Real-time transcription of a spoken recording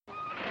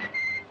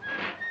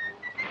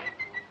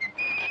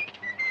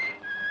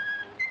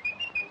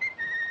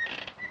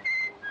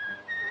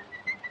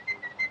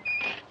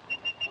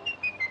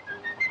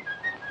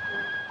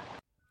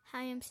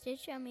I'm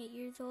Stitch. I'm 8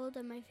 years old,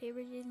 and my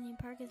favorite Disney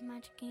park is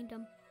Magic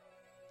Kingdom.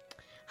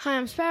 Hi,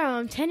 I'm Sparrow.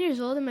 I'm 10 years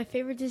old, and my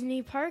favorite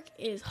Disney park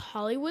is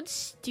Hollywood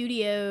Studios.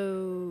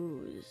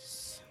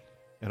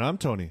 And I'm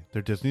Tony,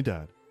 their Disney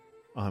dad.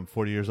 I'm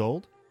 40 years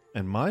old,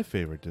 and my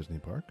favorite Disney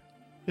park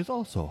is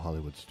also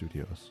Hollywood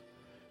Studios.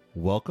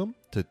 Welcome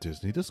to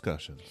Disney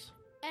Discussions.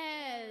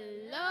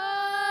 Aloha!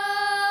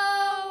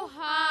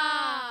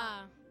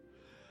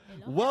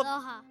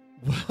 Aloha.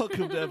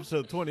 Welcome to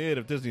episode 28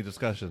 of Disney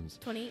Discussions.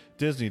 28.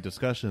 Disney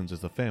Discussions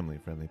is a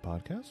family-friendly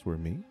podcast where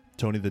me,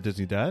 Tony the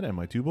Disney dad, and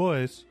my two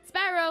boys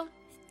Sparrow!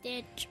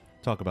 Stitch.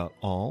 talk about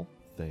all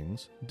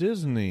things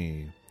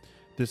Disney.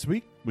 This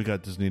week, we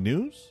got Disney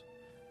news.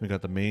 We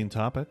got the main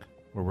topic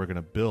where we're going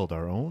to build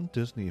our own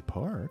Disney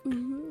park.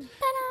 Ta-dam.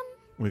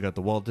 We got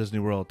the Walt Disney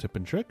World tip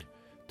and trick,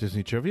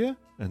 Disney trivia,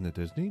 and the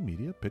Disney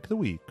Media Pick of the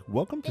Week.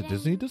 Welcome to Ta-da.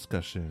 Disney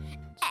Discussions.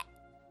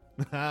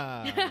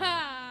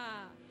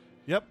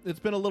 Yep, it's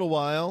been a little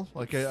while.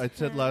 Like I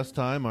said last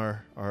time,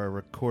 our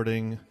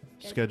recording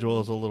schedule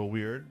is a little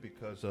weird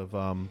because of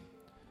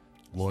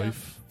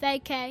life.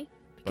 Vacay.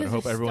 But I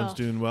hope everyone's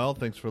doing well.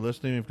 Thanks for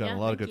listening. We've gotten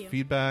Yeah, a lot of thank good you.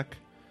 feedback.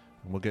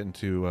 And we'll get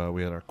into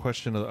we had our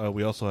question.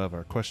 We also have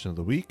our question of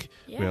the week.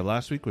 Yeah. We had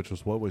last week, which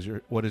was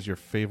what is your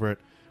favorite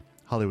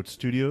Hollywood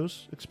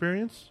Studios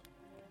experience?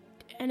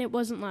 And it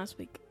wasn't last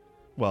week.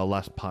 Well,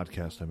 last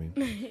podcast, I mean.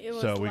 It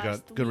was So we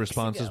last got good weeks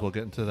responses. ago. We'll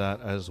get into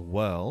that as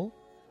well.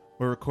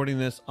 We're recording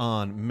this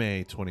on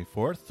May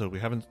 24th, so we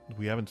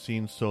haven't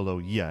seen Solo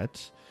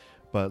yet,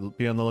 but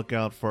be on the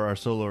lookout for our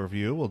Solo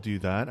review. We'll do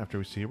that after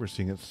we see it. We're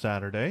seeing it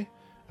Saturday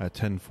at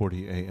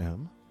 10:40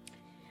 a.m.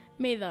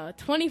 May the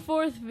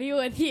 24th be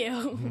with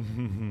you.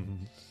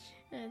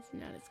 That's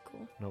not as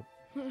cool.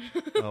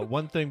 Nope.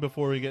 One thing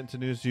before we get into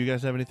news, do you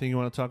guys have anything you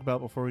want to talk about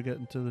before we get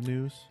into the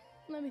news?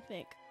 Let me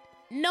think.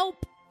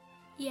 Nope.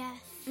 Yes.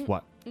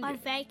 What? Our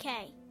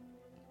vacay.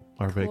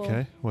 Our Cool.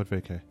 vacay? What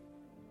vacay?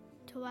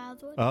 To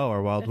Wildwood. Oh,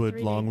 our Wildwood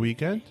 3-day long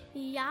weekend?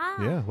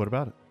 Yeah. Yeah, what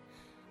about it?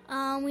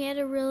 We had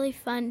a really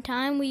fun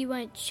time. We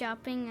went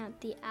shopping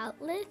at the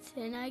outlets,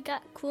 and I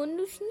got cool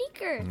new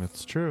sneakers.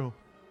 That's true.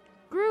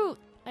 Groot.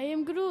 I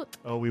am Groot.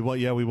 Oh, we won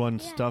Yeah.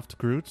 stuffed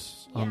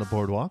Groots on the Yeah.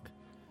 boardwalk.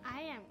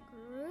 I am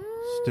Groot.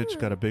 Stitch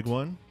got a big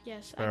one.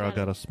 Yes, Sparrow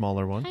got a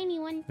smaller one. tiny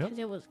one Yep. because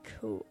it was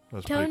cool. That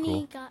was pretty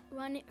Tony cool.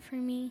 run it for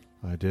me.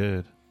 I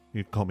did.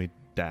 You call me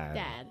Dad.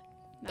 Dad.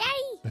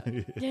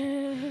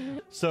 Daddy.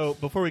 So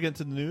before we get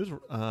into the news,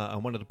 I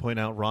wanted to point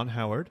out Ron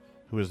Howard,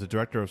 who is the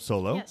director of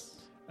Solo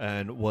Yes.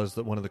 and was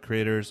one of the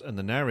creators and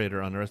the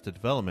narrator on Arrested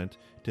Development,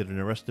 did an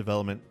Arrested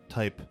Development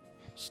type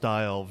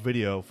style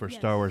video for Yes.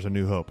 Star Wars A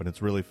New Hope, and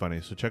it's really funny.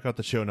 So check out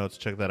the show notes,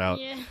 check that out.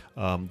 Yeah.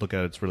 Look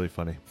at it, it's really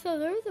funny. So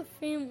there was a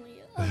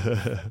family.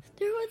 There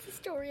was a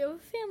story of a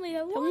family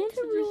that wanted wants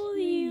to to rule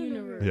the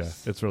universe.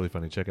 universe. Yeah, it's really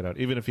funny. Check it out.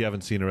 Even if you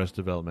haven't seen Arrested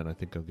Development, I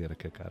think you'll get a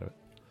kick out of it.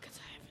 Because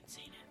I haven't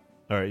seen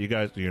it. All right, you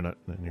guys, you're not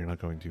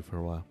going to for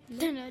a while.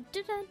 Dun, dun,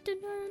 dun, dun,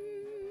 dun,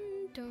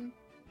 dun.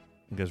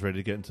 You guys ready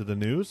to get into the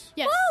news?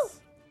 Yes.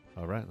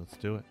 All right, let's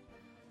do it.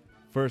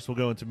 First, we'll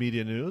go into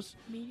media news.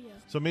 Media.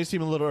 So it may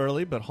seem a little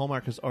early, but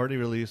Hallmark has already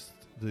released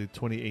the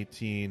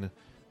 2018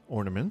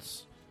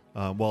 ornaments.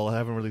 Well, I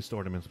haven't released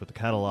ornaments, but the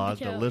catalog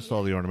that lists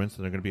all the ornaments,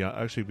 and they're going to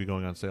actually be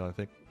going on sale, I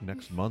think,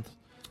 next month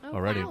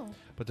already. Wow.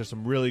 But there's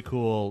some really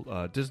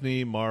cool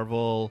Disney,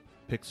 Marvel,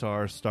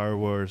 Pixar, Star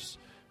Wars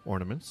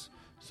ornaments.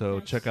 So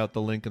Nice. check out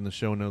the link in the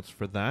show notes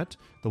for that.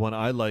 The one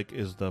I like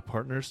is the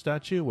partner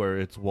statue, where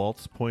it's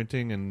Walt's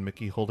pointing and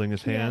Mickey holding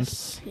his hand.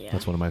 Yes. Yeah.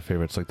 That's one of my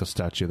favorites, like the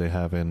statue they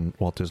have in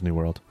Walt Disney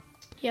World.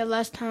 Yeah,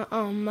 last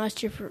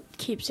year for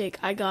keepsake,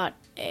 I got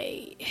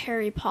a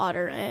Harry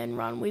Potter and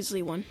Ron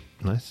Weasley one.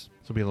 Nice.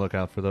 So be on the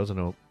lookout for those. I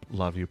know a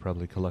lot of you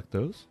probably collect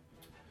those.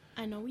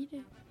 I know we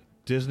do.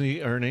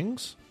 Disney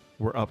earnings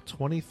were up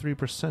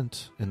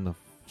 23% in the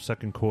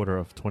second quarter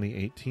of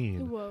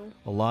 2018. Whoa.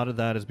 A lot of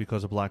that is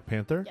because of Black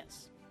Panther.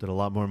 Yes. Did a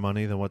lot more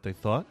money than what they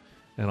thought.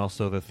 And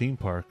also the theme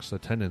parks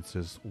attendance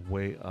is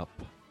way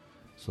up.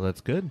 So that's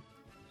good.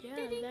 Yeah,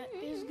 that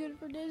is good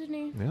for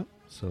Disney. Yeah.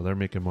 So they're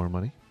making more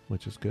money,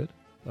 which is good.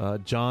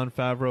 Jon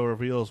Favreau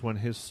reveals when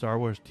his Star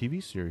Wars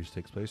TV series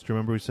takes place. Do you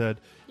remember we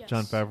said Yes.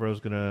 Jon Favreau is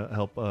going to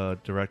help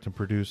direct and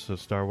produce a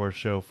Star Wars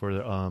show for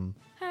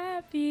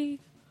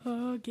Happy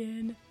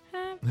Hogan.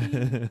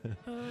 Happy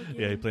Hogan.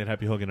 Yeah, he played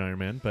Happy Hogan Iron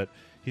Man, but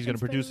he's going to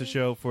produce a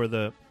show for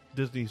the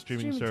Disney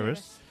streaming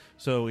service.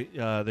 So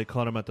they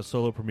caught him at the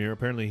Solo premiere.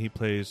 Apparently he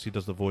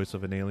does the voice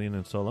of an alien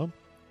in Solo.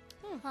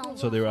 Holla,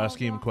 So they were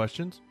asking him holla,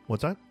 questions.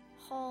 What's that?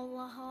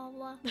 holla,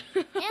 holla.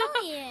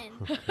 Alien.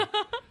 It's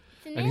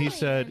an And he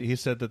alien.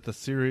 said that the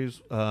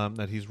series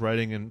that he's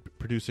writing and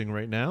producing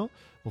right now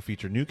will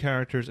feature new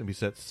characters and be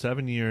set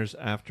 7 years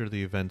after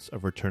the events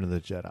of Return of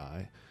the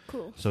Jedi.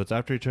 Cool. So it's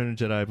after Return of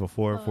the Jedi,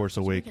 before Force Force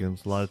Awakens.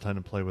 Awakens. A lot of time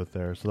to play with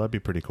there. So that'd be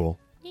pretty cool.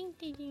 Ding,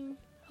 ding, ding.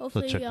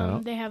 Hopefully, check that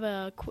out. they have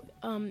a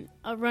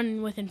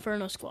run with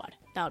Inferno Squad.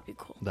 That would be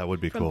cool. That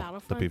would be From cool.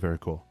 Battlefront. That'd be very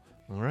cool.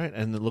 All right,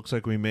 and it looks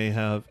like we may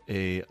have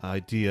a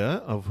idea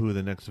of who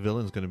the next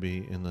villain is going to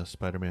be in the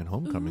Spider-Man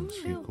Homecoming Ooh.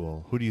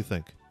 sequel. Who do you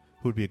think?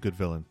 Who would be a good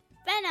villain?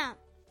 Venom.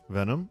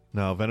 Venom?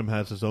 No, Venom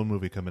has his own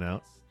movie coming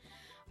out.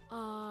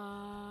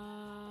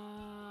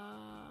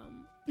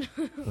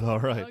 All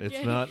right, Okay.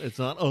 it's not. It's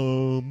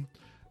going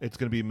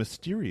to be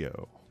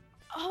Mysterio.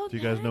 Oh, Do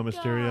you guys know that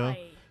Mysterio?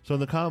 guy. So in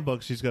the comic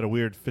books, he's got a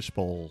weird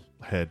fishbowl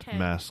head Okay.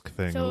 mask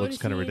thing. So it looks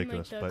is kind of he in,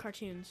 ridiculous, like, the but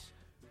cartoons,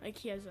 like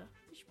he has a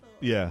fishbowl.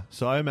 yeah.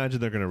 So I imagine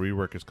they're going to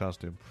rework his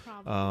costume.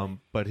 Probably.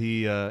 But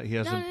he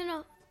hasn't.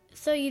 No.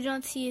 So you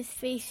don't see his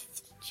face,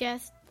 it's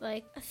just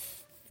like a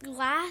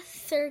glass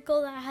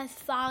circle that has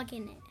fog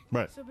in it.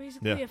 Right. So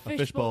basically, Yeah, a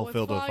fishbowl with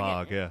filled with fog in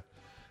fog. it. Yeah.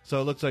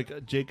 So it looks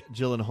like Jake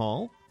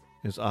Gyllenhaal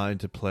is eyed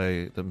to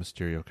play the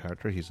Mysterio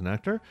character. He's an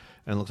actor,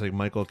 and it looks like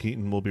Michael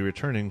Keaton will be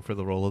returning for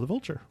the role of the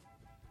Vulture,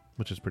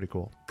 which is pretty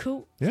cool.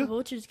 Cool. Yeah. So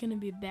Vulture's gonna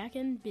be back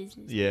in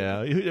business. Yeah,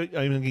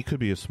 I mean, he could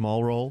be a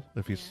small role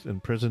if he's in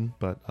prison,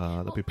 but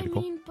that'd be pretty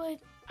cool. But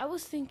I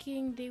was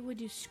thinking they would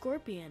do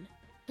Scorpion.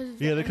 'Cause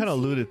it's Yeah, the they kind of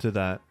MCU, alluded to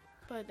that.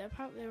 But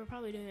they were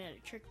probably doing that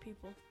to trick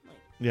people. Like,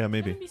 Yeah, it's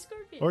maybe. gonna be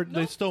Scorpion. Or No,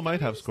 they it's still gonna might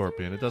be have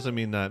Scorpion. It doesn't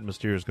mean that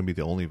Mysterio is going to be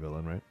the only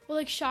villain, right? Well,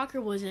 like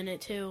Shocker was in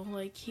it too.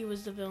 Like he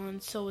was the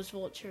villain. So was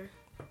Vulture.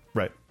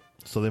 Right.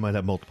 So they might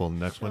have multiple in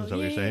the next one. Is that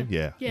what you're saying?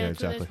 Yeah, Yeah, so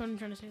exactly. that's what I'm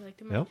trying to say. Like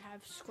they might Yep.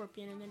 have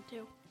Scorpion in it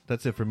too.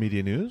 That's it for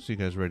media news. You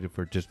guys ready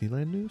for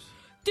Disneyland news?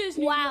 Disneyland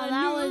Wow,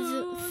 that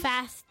news. was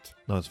fast.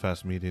 No, it's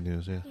fast media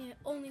news, yeah. Yeah,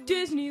 only one.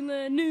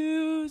 Disneyland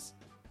news.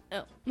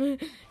 Oh,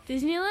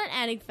 Disneyland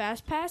adding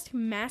Fast Pass,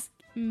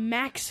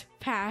 Max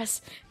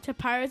Pass to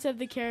Pirates of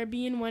the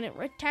Caribbean when it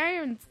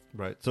returns.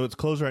 Right. So it's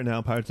closed right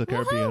now, Pirates of the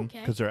Woohoo! Caribbean, Okay.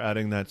 because they're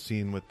adding that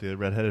scene with the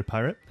red-headed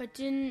pirate. But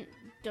didn't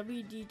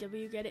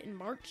WDW get it in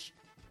March?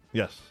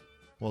 Yes.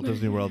 Walt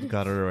Disney World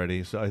got it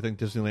already, so I think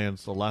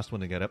Disneyland's the last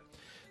one to get it.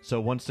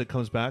 So once it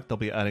comes back, they'll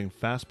be adding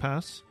Fast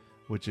Pass,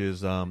 which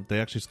is they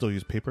actually still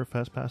use paper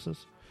Fast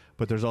Passes,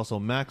 but there's also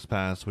Max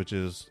Pass, which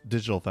is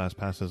digital Fast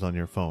Passes on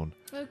your phone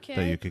Okay.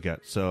 that you could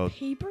get. So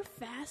Paper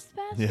Fast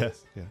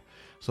Passes? yeah.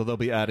 So they'll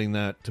be adding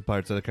that to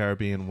Pirates of the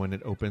Caribbean when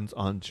it opens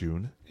on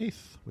June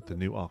 8th with the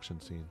new auction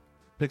scene.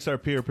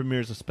 Pixar Pier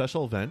premieres a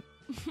special event.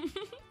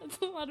 That's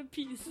a lot of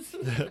pieces.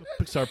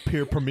 Pixar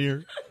Pier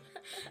premiere.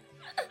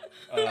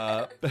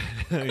 I'm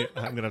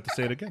going to have to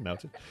say it again now,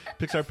 too.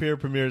 Pixar Pier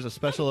premieres a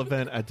special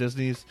event at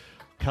Disney's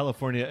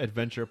California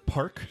Adventure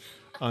Park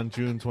on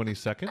June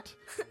 22nd.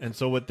 And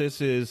so what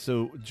this is,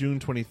 so June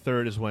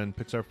 23rd is when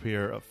Pixar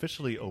Pier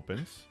officially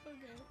opens,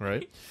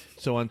 right?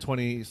 So on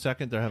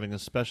 22nd, they're having a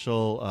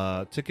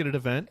special ticketed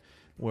event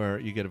where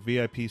you get a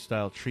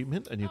VIP-style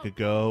treatment, and you could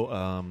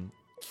go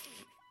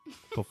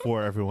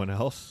before everyone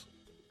else.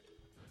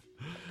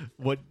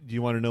 What do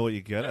you want to know what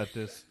you get at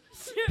this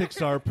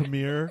Pixar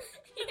premiere?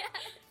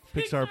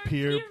 Pixar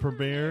Pier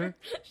premiere.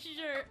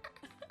 Sure.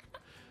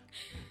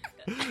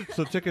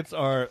 So tickets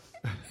are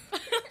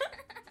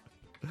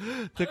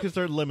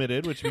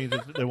limited, which means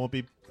that there won't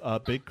be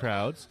big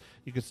crowds.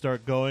 You can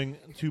start going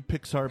to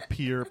Pixar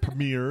Pier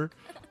premiere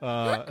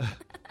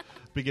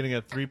beginning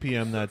at 3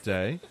 p.m. that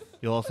day.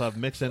 You'll also have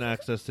mix-in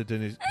access to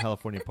Disney's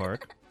California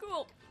Park.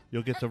 Cool.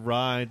 You'll get to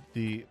ride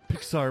the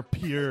Pixar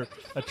Pier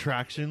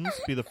attractions,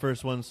 be the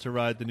first ones to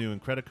ride the new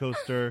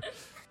Incredicoaster,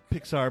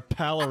 Pixar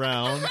Pal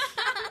Around,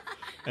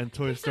 and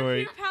Toy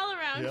Story. Pal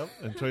around. Yep,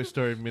 and Toy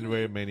Story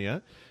Midway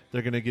Mania.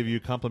 They're going to give you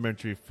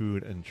complimentary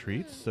food and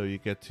treats, so you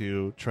get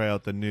to try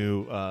out the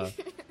new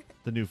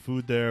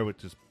food there,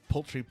 which is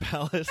Poultry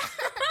Palace,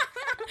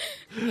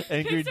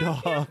 Angry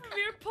Pixar Dog,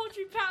 Premier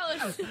Poultry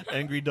Palace.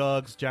 Angry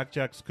Dogs, Jack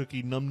Jack's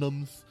Cookie Num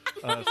Nums,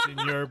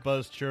 Senor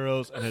Buzz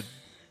Churros, and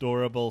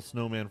adorable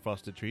snowman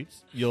frosted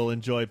treats. You'll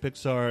enjoy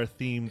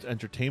Pixar-themed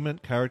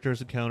entertainment,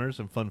 characters encounters,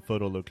 and fun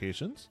photo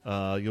locations.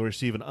 You'll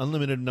receive an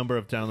unlimited number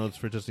of downloads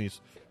for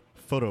Disney's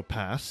Photo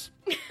Pass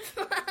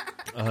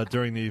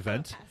during the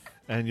event,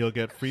 and you'll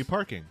get free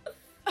parking.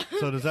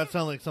 So does that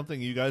sound like something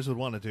you guys would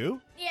want to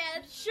do? Yeah,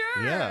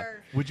 Sure. Yeah.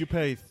 Would you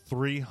pay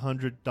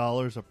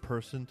 $300 a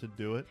person to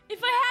do it?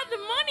 If I had the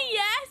money,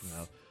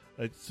 yes.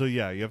 No. So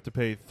yeah, you have to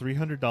pay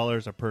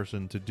 $300 a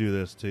person to do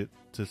this,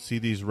 to see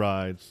these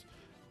rides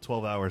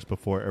 12 hours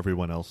before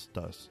everyone else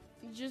does.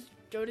 Just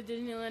go to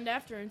Disneyland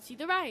after and see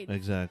the ride.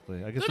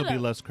 Exactly. I guess Good it'll be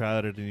luck. less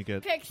crowded and you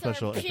get Pixar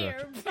special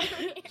Pier.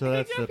 interaction. So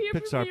that's the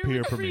Pixar Pier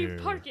with free premiere.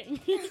 parking.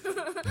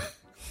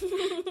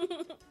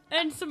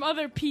 And some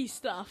other P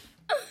stuff.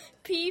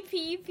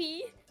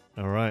 P.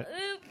 All right.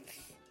 Oops.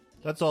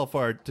 That's all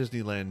for our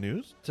Disneyland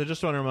news. So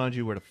just want to remind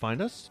you where to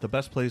find us. The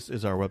best place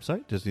is our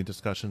website,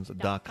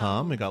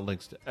 DisneyDiscussions.com. We got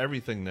links to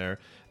everything there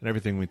and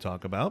everything we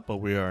talk about. But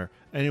we are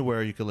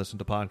anywhere you can listen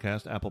to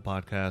podcasts, Apple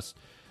Podcasts,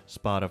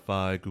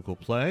 Spotify, Google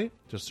Play.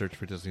 Just search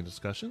for Disney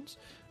Discussions.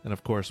 And,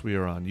 of course, we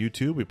are on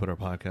YouTube. We put our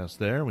podcast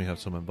there. We have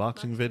some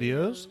unboxing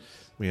videos.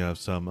 We have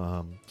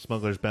some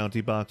Smuggler's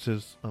Bounty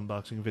boxes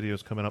unboxing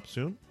videos coming up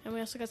soon. And we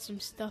also got some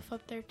stuff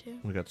up there, too.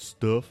 We got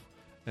stuff.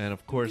 And,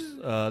 of course,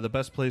 the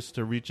best place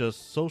to reach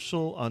us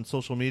on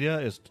social media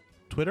is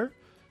Twitter,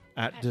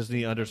 at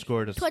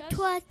Disney_discuss.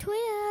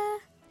 Twitter.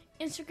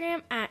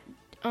 Instagram at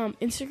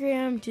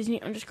Instagram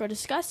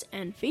Disney_discuss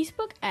and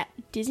Facebook at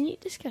Disney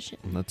Discussion.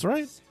 That's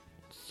right.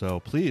 So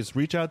please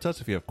reach out to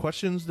us if you have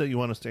questions that you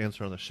want us to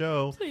answer on the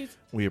show. Please.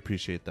 We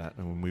appreciate that,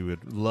 and we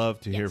would love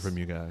to hear Yes. from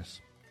you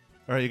guys.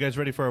 All right, you guys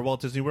ready for our Walt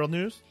Disney World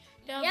news?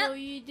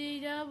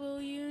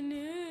 WDW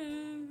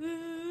News.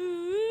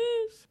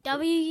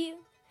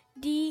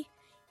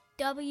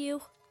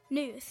 WDW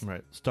News.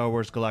 Right. Star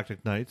Wars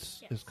Galactic Nights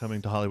Yes. is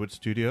coming to Hollywood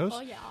Studios.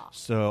 Oh, yeah.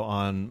 So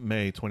on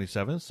May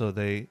 27th, so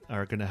they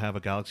are going to have a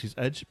Galaxy's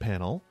Edge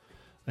panel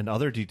and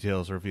other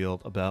details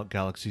revealed about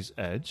Galaxy's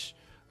Edge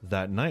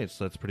that night.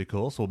 So that's pretty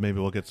cool. So maybe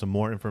we'll get some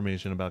more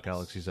information about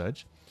Galaxy's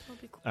Edge. That'll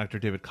be cool. Actor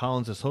David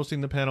Collins is hosting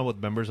the panel with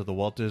members of the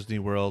Walt Disney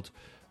World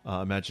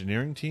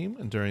Imagineering team.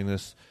 And during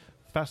this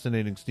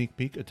fascinating sneak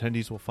peek,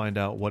 attendees will find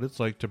out what it's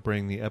like to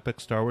bring the epic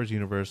Star Wars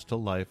universe to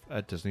life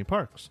at Disney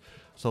parks.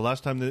 So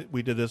last time that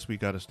we did this, we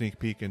got a sneak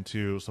peek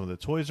into some of the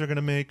toys they're going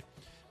to make.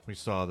 We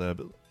saw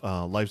the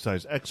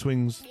life-size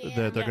X-Wings that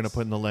they're going to Yes.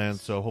 put in the land.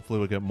 So hopefully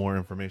we'll get more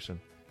information.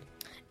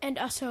 And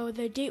also,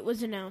 the date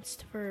was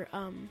announced for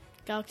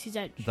Galaxy's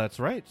Edge. That's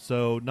right.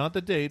 So not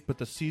the date, but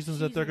the seasons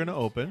that they're going to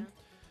open. Yeah.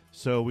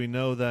 So we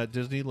know that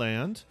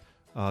Disneyland,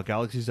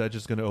 Galaxy's Edge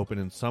is going to open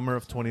in summer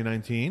of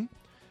 2019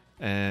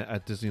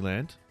 at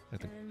Disneyland. I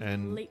think,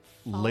 and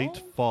late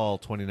fall fall?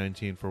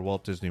 2019 for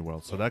Walt Disney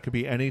World. So that could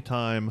be any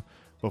time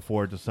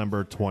before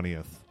December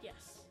 20th. Yes.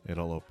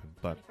 It'll open.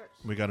 But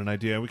 21st. we got an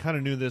idea. We kind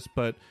of knew this,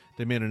 but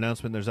they made an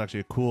announcement. There's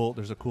actually a cool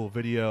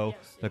video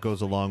Yes, that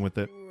goes along with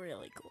it.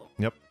 Really cool.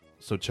 Yep.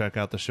 So check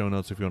out the show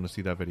notes if you want to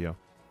see that video.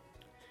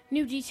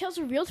 New details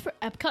revealed for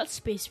Epcot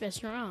Space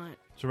Restaurant.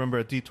 So remember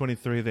at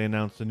D23 they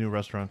announced a new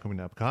restaurant coming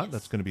to Epcot Yes.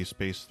 that's going to be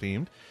space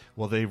themed.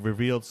 Well, they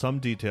revealed some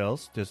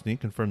details. Disney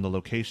confirmed the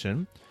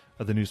location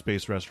of the new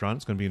space restaurant.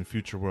 It's going to be in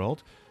Future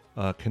World,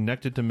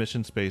 connected to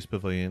Mission Space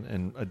Pavilion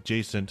and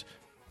adjacent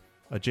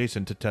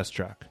to Test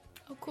Track.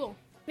 Oh, cool.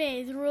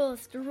 Hey, the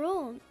rules, the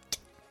rule.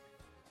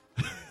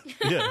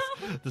 Yes,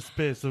 the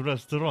space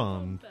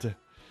restaurant. But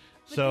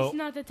So it's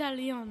not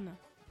Italian.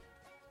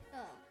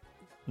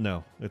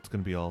 no, it's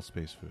going to be all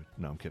space food.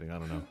 No, I'm kidding. I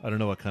don't know. I don't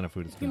know what kind of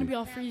food it's It's going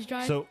going to to be. be all freeze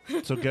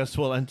dried. So guests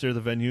will enter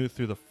the venue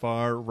through the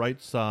far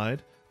right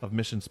side of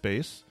Mission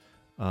Space,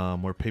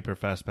 where paper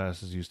fast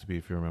passes used to be,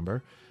 if you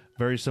remember.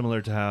 Very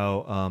similar to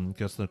how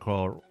guests in the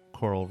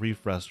Coral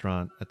Reef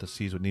restaurant at the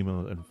Seas with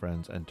Nemo and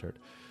Friends entered.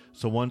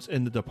 So once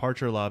in the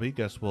departure lobby,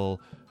 guests will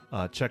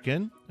check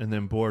in and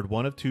then board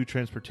one of two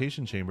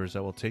transportation chambers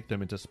that will take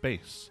them into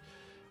space.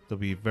 They'll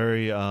be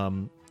very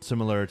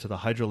similar to the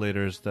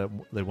hydrolators that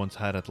they once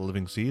had at the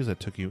Living Seas that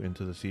took you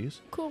into the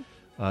seas. cool.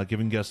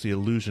 Giving guests the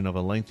illusion of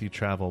a lengthy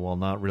travel while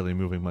not really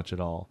moving much at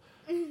all.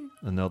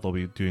 And they'll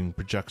be doing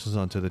projections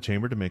onto the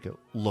chamber to make it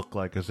look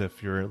like as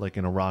if you're like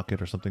in a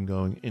rocket or something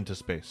going into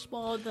space.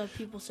 Well, the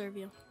people serve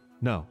you.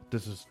 No,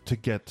 this is to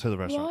get to the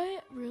restaurant.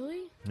 What?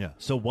 Really? Yeah.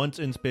 So once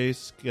in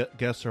space,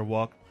 guests are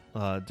walked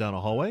down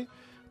a hallway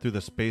through the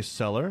space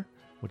cellar,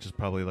 which is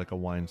probably like a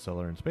wine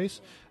cellar in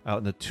space, out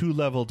in the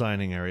 2-level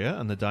dining area.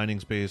 And the dining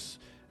space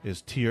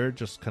is tiered,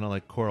 just kind of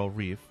like Coral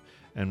Reef.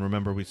 And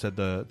remember, we said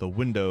the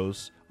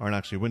windows aren't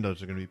actually windows.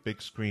 They're going to be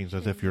big screens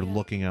as if you're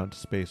looking out into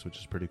space, which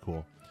is pretty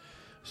cool.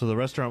 So the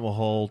restaurant will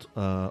hold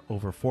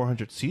over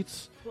 400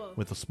 seats Whoa.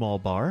 with a small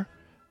bar.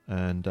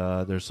 And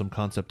there's some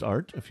concept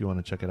art if you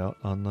want to check it out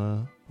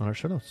on our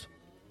show notes.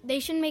 They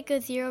should make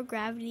a zero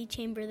gravity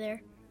chamber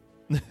there.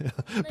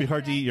 It'd be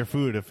hard to eat your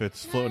food if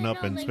it's floating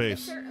up in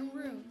space.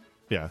 room.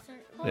 Yeah.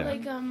 Well,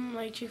 Yeah.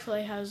 like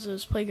Chick-fil-A has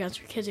those playgrounds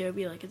for kids. It would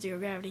be like a zero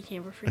gravity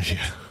chamber for kids.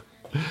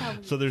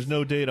 So there's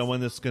no date on when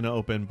this is going to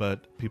open,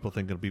 but people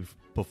think it'll be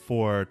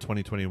before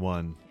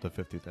 2021, the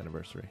 50th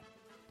anniversary.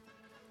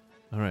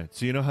 All right.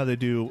 So you know how they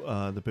do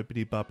the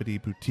Bippity Boppity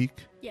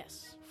Boutique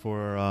Yes.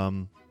 for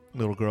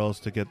little girls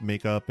to get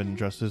makeup and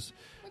dresses?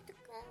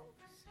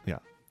 Yeah.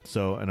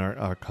 So, and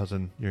our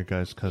cousin, your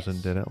guy's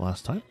cousin, did it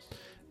last time.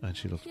 And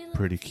she looks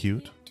pretty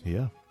cute.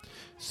 Yeah.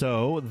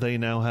 So they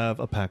now have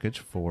a package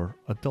for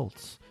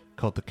adults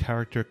called the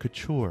Character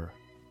Couture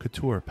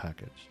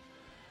package.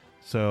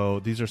 So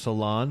these are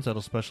salons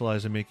that'll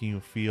specialize in making you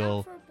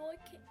feel.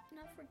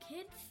 Not for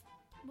kids.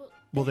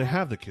 Well, they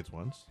have the kids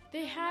ones.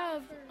 They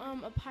have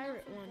a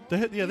pirate one.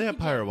 They have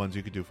pirate ones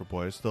you could do for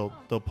boys. They'll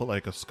put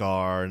like a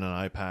scar and an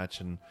eye patch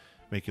and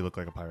make you look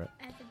like a pirate.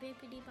 At the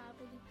Bippity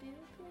Boppity Boo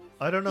place.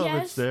 I don't know if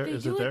Yes, it's there. they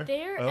Is do it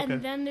there? Oh, okay.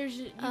 and then there's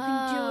you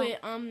can do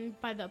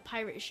it by the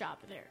pirate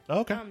shop there.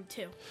 Okay.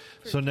 Too.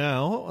 So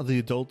now the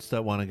adults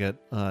that want to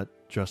get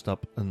dressed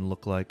up and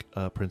look like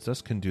a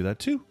princess can do that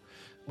too.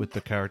 With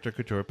the Character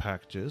Couture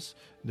packages,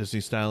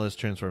 Disney stylists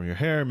transform your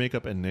hair,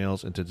 makeup, and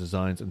nails into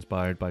designs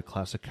inspired by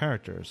classic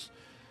characters.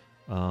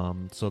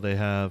 So they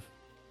have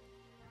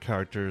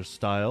characters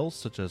styles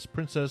such as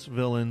princess,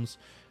 villains,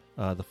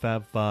 the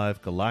Fab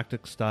Five,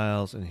 galactic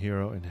styles, and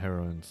hero and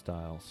heroine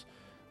styles.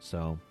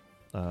 So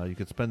you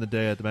could spend the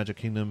day at the Magic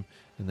Kingdom,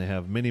 and they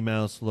have Minnie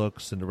Mouse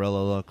looks,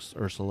 Cinderella looks,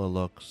 Ursula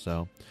looks.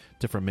 So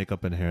different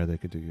makeup and hair they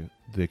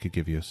could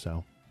give you.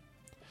 So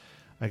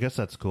I guess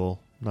that's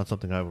cool. Not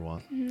something I would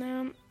want.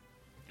 No,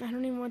 I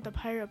don't even want the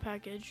pirate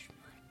package.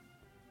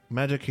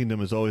 Magic Kingdom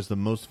is always the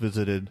most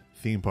visited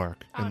theme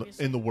park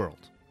Obviously. in the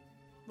world.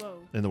 Whoa.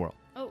 In the world.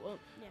 Oh, well,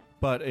 yeah.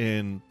 But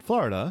in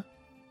Florida,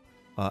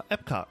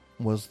 Epcot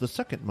was the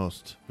second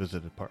most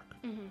visited park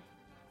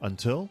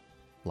until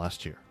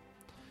last year.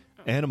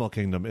 Animal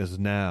Kingdom is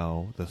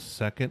now the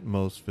second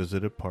most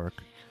visited park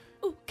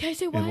Oh, can I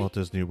say why? in Walt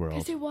Disney World.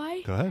 Can I say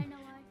why? Go ahead.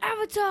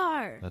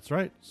 Avatar. That's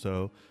right.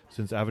 So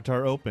since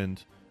Avatar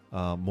opened,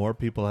 more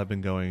people have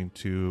been going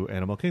to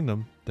Animal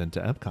Kingdom than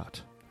to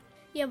Epcot.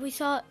 Yeah, we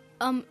saw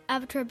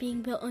Avatar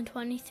being built in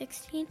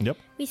 2016. Yep.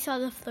 We saw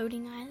the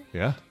floating island.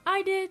 Yeah.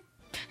 I did.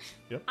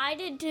 I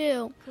did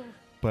too.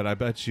 But I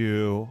bet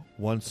you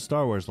once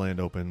Star Wars Land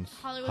opens,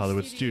 Hollywood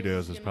Hollywood Studios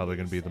Studios is is gonna probably be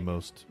going to be the second.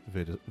 most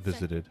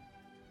visited.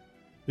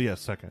 Yeah,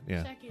 second.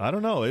 Yeah. Second. I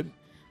don't know. It.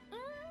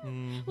 Well,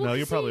 No,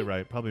 you're probably see-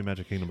 right. Probably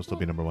Magic Kingdom will still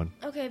be number one.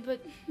 Okay,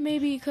 but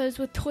maybe because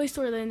with Toy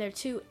Story Land there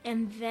too,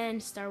 and then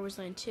Star Wars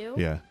Land 2.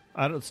 Yeah.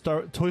 I don't.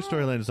 Toy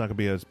Story Land is not going to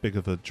be as big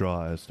of a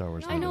draw as Star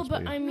Wars I Land know, is,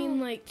 but yeah. I mean,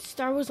 like,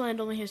 Star Wars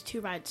Land only has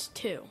 2 rides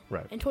too.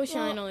 Right. And Toy Story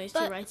Well, Land only has 2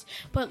 but- rides.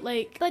 But,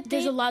 like, but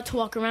there's they- a lot to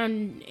walk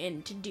around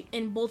in to do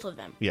in both of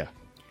them. Yeah.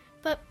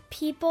 But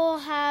people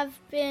have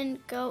been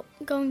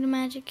going to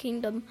Magic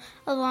Kingdom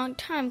a long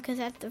time because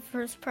that's the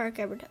first park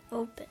ever to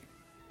open.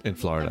 In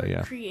Florida,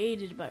 yeah.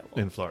 Created by Walt.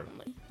 In Florida.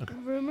 Okay.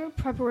 Rumor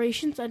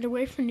preparations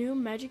underway for new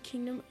Magic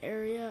Kingdom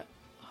area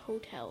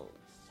hotels.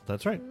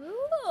 That's right.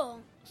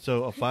 Ooh.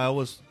 So a file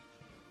was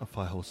I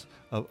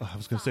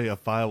was going to say a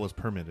file was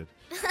permitted.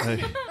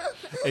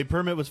 A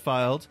permit was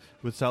filed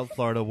with South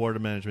Florida Water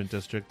Management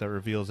District that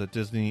reveals that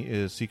Disney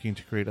is seeking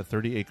to create a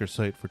 30-acre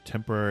site for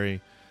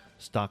temporary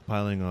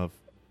stockpiling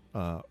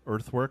of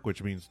earthwork,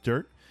 which means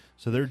dirt.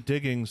 So they're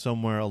digging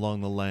somewhere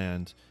along the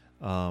land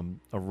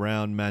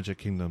around Magic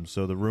Kingdom.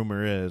 So the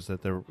rumor is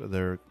that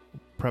they're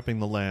prepping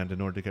the land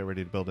in order to get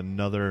ready to build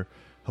another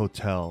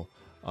hotel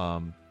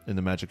in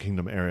the Magic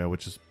Kingdom area,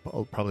 which is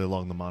probably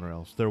along the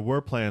monorails. There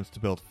were plans to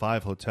build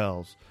 5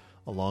 hotels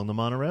along the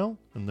monorail,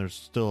 and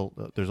there's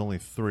only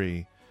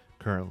 3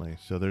 currently.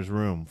 So there's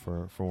room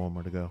for one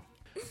more to go.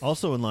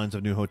 Also in lines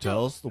of new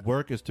hotels, the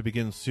work is to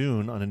begin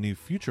soon on a new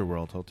Future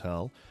World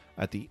hotel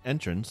at the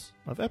entrance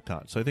of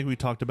Epcot. So I think we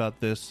talked about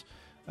this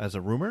as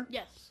a rumor,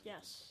 Yes.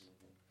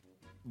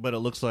 but it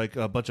looks like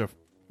a bunch of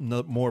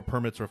more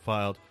permits were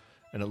filed,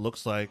 and it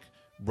looks like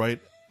right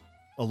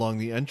along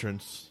the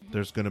entrance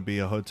there's going to be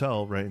a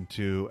hotel right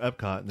into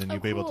Epcot, and then you'll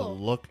be able to cool.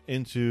 look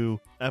into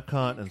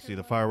Epcot and see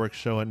the fireworks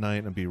show at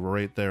night and be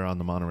right there on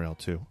the monorail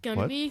too.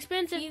 Gonna What? be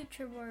expensive.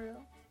 Future World.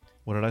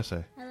 What did I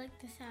say? I like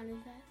the sound of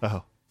that.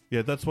 Oh,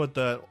 yeah, that's what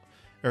that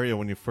area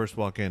when you first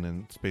walk in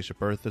and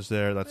Spaceship Earth is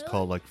there. That's Really?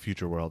 called like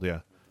Future World,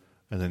 yeah.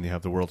 And then you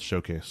have the World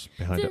Showcase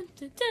behind it.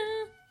 Dun, dun,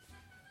 dun.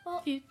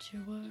 Well- Future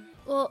World.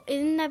 Well,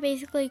 isn't that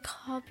basically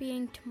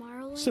copying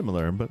Tomorrowland?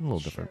 Similar, but a little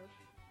different.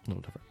 A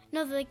little different.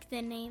 No, like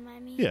the name, I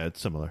mean. Yeah, it's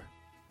similar.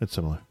 It's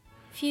similar.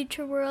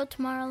 Future World,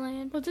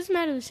 Tomorrowland. Well, it doesn't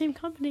matter. The same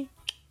company.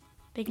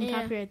 They can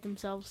Yeah. copyright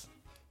themselves.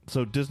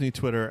 So Disney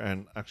Twitter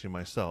and actually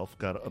myself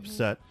got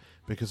upset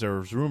because there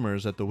was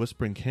rumors that the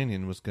Whispering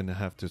Canyon was going to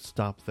have to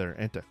stop their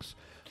antics.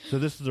 So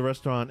this is a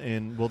restaurant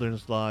in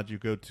Wilderness Lodge. You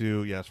go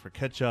to, you ask for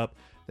ketchup,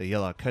 they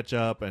yell out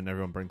ketchup, and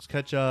everyone brings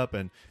ketchup.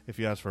 And if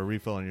you ask for a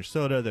refill on your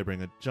soda, they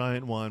bring a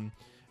giant one.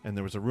 And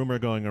there was a rumor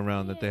going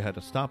around that they had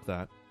to stop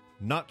that.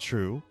 Not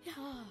true.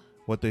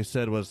 What they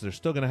said was they're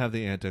still going to have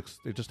the antics.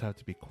 They just have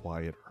to be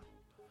quieter.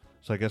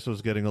 So I guess it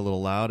was getting a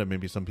little loud, and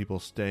maybe some people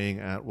staying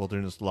at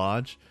Wilderness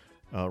Lodge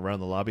around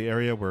the lobby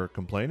area were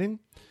complaining.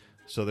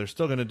 So they're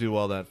still going to do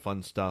all that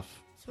fun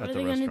stuff So at what are the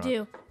they gonna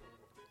restaurant.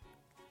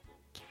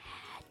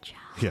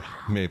 do? Yeah,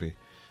 maybe.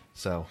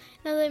 So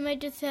No, they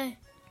might just say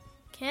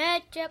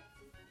ketchup.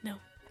 No.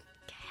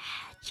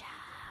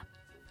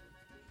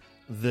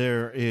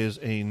 there is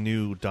a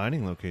new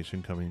dining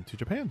location coming to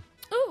Japan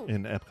Oh.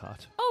 in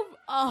Epcot. Oh.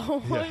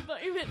 Yeah. I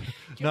thought you meant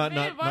Not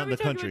Japan. Why not are in we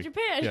the talking country.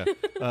 about Japan?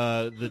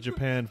 Yeah, the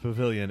Japan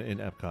Pavilion in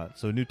Epcot.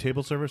 So a new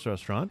table service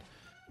restaurant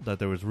that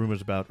there was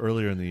rumors about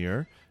earlier in the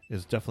year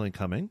is definitely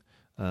coming.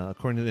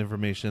 According to the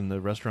information, the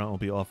restaurant will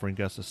be offering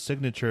guests a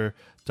signature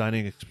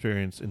dining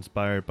experience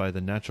inspired by the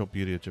natural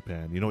beauty of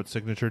Japan. You know what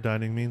signature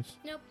dining means?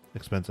 Nope.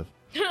 Expensive.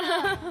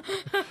 I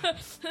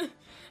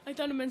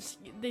thought it meant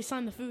they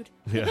signed the food.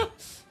 Yeah.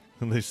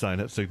 And they sign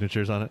it,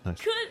 signatures on it.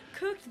 Nice.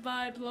 Cooked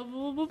by blah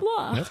blah blah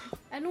blah. Yep.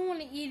 I don't want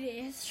to eat it.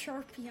 It has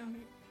Sharpie on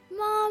it.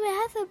 Mom,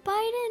 it has a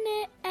bite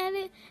in it,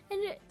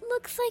 and it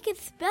looks like it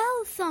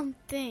spells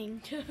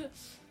something.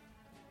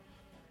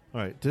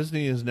 All right.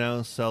 Disney is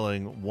now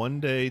selling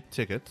one-day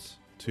tickets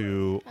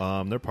to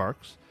their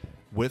parks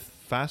with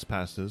fast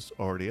passes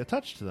already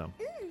attached to them.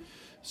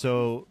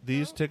 So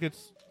these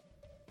tickets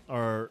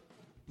are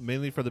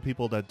mainly for the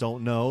people that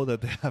don't know that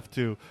they have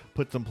to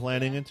put some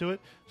planning into it.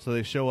 So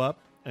they show up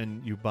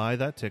and you buy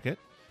that ticket,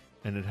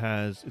 and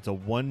it's a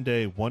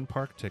one-day,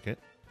 one-park ticket,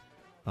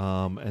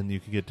 and you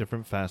can get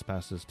different fast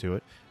passes to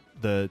it.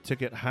 The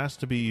ticket has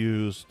to be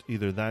used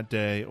either that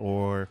day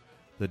or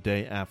the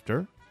day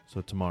after,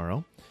 so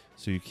tomorrow.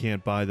 So you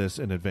can't buy this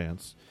in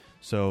advance.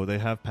 So they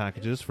have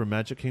packages for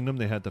Magic Kingdom.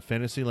 They had the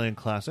Fantasyland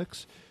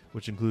Classics,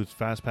 which includes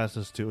fast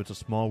passes to It's a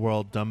Small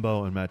World,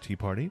 Dumbo, and Mad Tea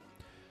Party.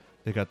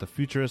 They got the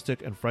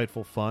Futuristic and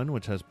Frightful Fun,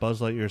 which has Buzz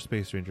Lightyear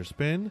Space Ranger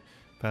Spin,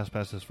 Fast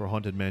Passes for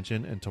Haunted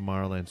Mansion and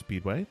Tomorrowland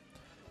Speedway.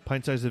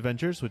 Pint Size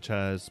Adventures, which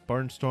has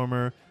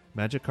Barnstormer,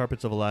 Magic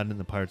Carpets of Aladdin, and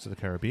the Pirates of the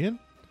Caribbean.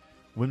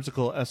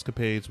 Whimsical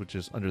Escapades, which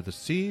is Under the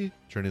Sea,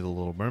 Journey of the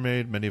Little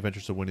Mermaid, Many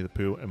Adventures of Winnie the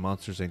Pooh, and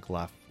Monsters, Inc.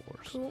 Laugh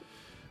Floors.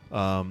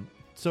 Cool.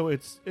 So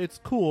it's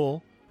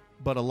cool,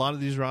 but a lot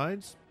of these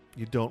rides,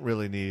 you don't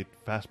really need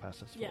Fast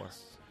Passes for.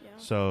 Yes. Yeah.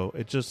 So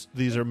it just,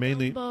 these are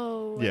mainly...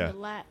 Dumbo and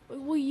yeah.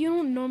 Well, you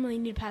don't normally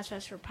need Fast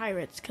Pass for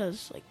Pirates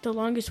because, like, the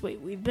longest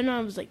wait we've been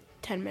on was, like,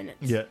 10 minutes.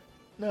 Yeah.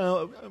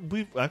 No,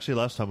 we've actually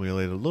last time we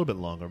waited a little bit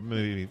longer,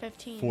 maybe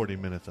 15. 40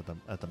 minutes at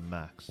the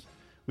max.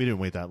 We didn't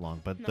wait that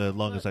long, but No, the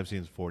longest but- I've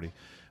seen is 40.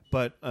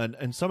 But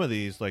and some of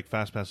these, like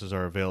Fast Passes,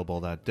 are available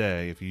that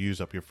day. If you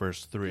use up your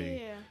first 3,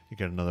 Yeah. you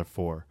get another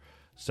 4.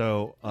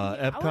 So I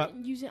Epcot,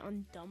 wouldn't use it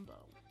on Dumbo.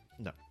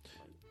 no.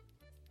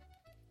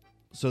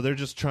 So they're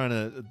just trying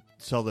to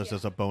sell this Yeah.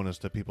 as a bonus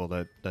to people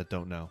that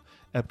don't know.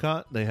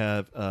 Epcot, they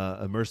have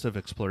Immersive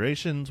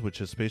Explorations, which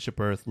is Spaceship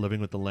Earth,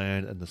 Living with the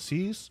Land and the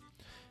Seas.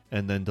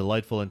 And then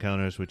Delightful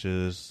Encounters, which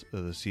is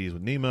The Seas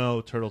with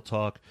Nemo, Turtle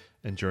Talk,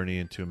 and Journey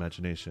into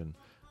Imagination.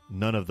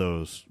 None of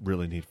those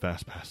really need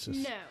Fast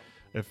Passes.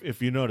 No.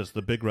 If you notice,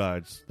 the big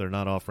rides, they're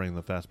not offering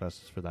the Fast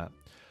Passes for that.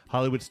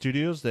 Hollywood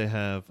Studios, they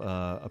have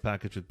a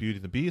package with Beauty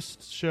and the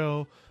Beast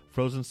show,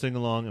 Frozen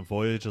Sing-Along, and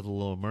Voyage of the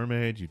Little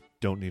Mermaid. You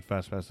don't need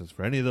Fast Passes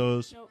for any of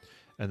those. Nope.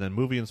 And then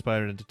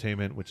movie-inspired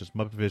entertainment, which is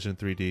Muppet Vision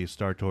 3D,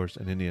 Star Tours,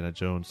 and Indiana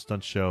Jones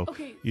Stunt Show.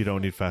 Okay. You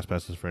don't need Fast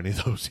Passes for any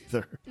of those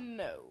either.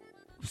 No.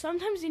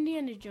 Sometimes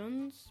Indiana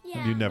Jones.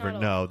 Yeah. You never Not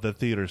a know. The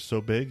theater's so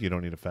big, you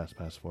don't need a Fast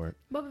Pass for it.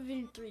 Muppet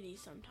Vision 3D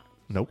sometimes.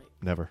 Nope,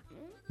 never.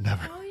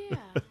 Never. Oh,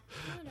 yeah.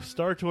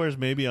 Star Tours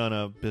maybe on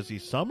a busy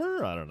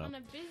summer? I don't know. On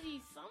a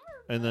busy summer.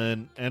 And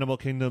then Animal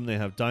Kingdom, they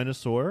have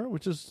Dinosaur,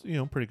 which is,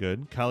 pretty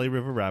good. Kali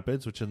River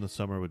Rapids, which in the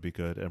summer would be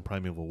good. And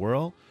Primeval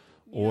Whirl.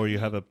 Or you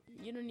have a...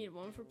 You don't need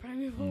one for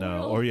Primeval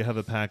No, World. or you have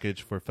a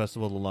package for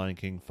Festival of the Lion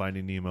King,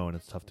 Finding Nemo, and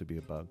It's Tough to Be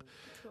a Bug.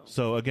 Cool.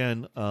 So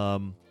again,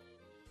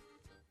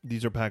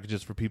 these are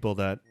packages for people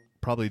that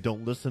probably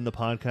don't listen to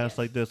podcasts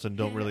like this and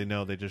don't really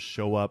know. They just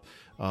show up.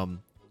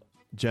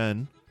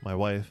 Jen, my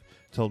wife,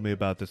 told me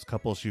about this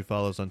couple she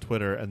follows on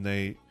Twitter, and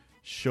they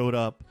showed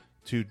up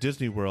to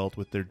Disney World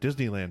with their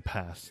Disneyland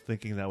pass,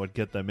 thinking that would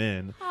get them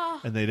in,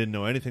 and they didn't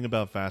know anything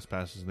about Fast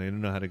Passes, and they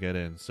didn't know how to get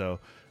in. So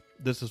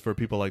this is for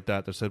people like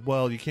that that said,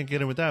 well, you can't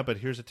get in with that, but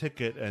here's a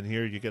ticket, and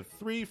here you get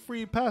 3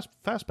 free Fast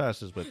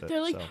Passes with it.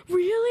 They're like, So,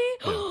 really?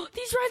 Yeah.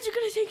 These rides are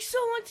going to take so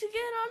long to get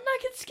on. I'm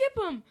not going to skip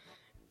them.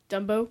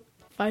 Dumbo,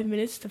 5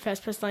 minutes. The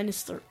Fast Pass line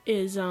is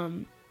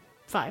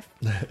 5.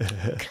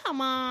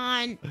 Come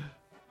on.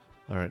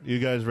 all right, you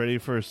guys ready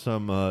for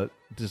some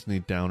Disney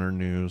downer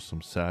news,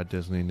 some sad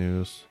Disney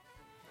news?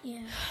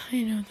 Yeah.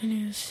 I know the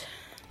news.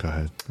 Go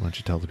ahead. Why don't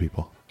you tell the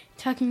people?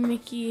 Talking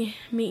Mickey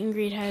meet and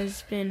greet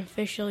has been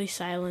officially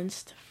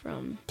silenced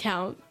from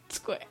Town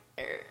Square.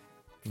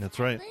 That's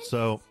right.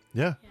 So,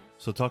 yeah.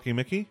 So Talking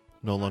Mickey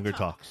no longer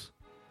talks.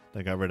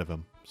 They got rid of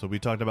him. So we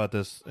talked about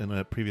this in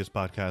a previous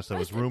podcast. There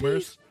was Rest in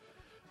rumors. peace.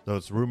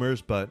 Those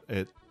rumors, but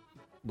it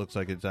looks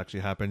like it's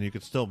actually happened. You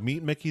could still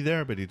meet Mickey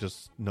there, but he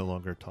just no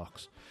longer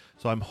talks.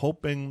 So I'm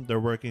hoping they're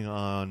working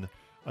on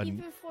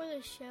Even for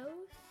the shows?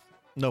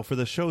 no, for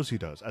the shows he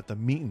does. At the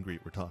meet and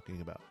greet we're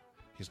talking about,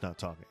 he's not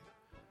talking.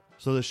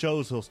 So the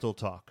shows he'll still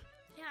talk.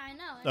 Yeah, I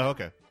know. Oh,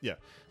 okay. Yeah.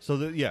 So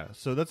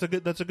so that's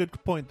a good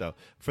point though.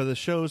 For the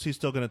shows he's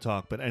still going to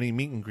talk, but any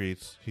meet and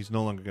greets he's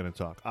no longer going to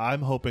talk.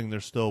 I'm hoping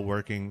they're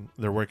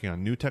working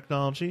on new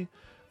technology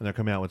and they're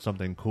coming out with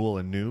something cool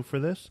and new for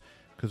this.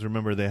 Because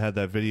remember, they had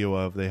that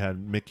video they had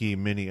Mickey,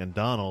 Minnie, and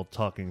Donald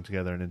talking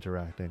together and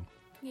interacting.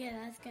 Yeah,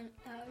 that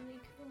would be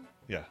cool.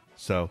 Yeah.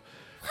 So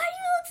Why do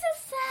you look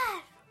so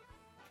sad?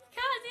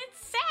 Because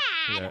it's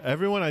sad. yeah,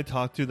 everyone I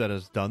talk to that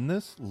has done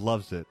this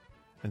loves it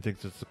and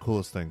thinks it's the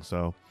coolest thing.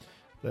 So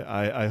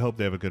I hope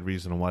they have a good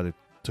reason on why they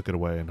took it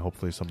away, and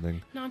hopefully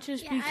something. Not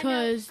just Yeah, I know-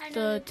 because I know the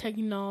that-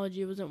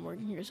 technology wasn't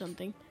working or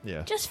something.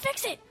 Yeah. Just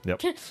fix it.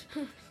 Yep.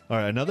 All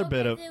right. Another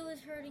bit of. It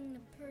was hurting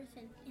the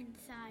person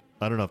inside.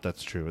 I don't know if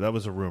that's true. That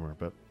was a rumor,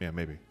 but yeah,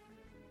 maybe.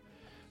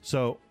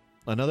 So,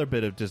 another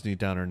bit of Disney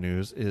Downer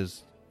news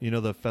is,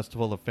 the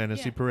Festival of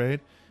Fantasy Yeah. Parade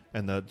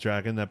and the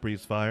dragon that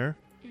breathes fire?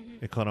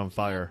 Mhm. It caught on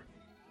fire.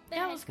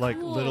 That was Like,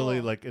 cool. literally,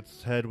 like,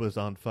 its head was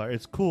on fire.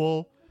 It's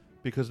cool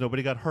because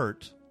nobody got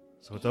hurt,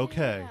 so it's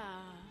okay. Yeah.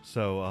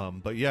 So,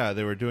 but yeah,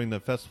 they were doing the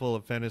Festival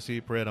of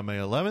Fantasy Parade on May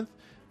 11th,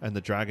 and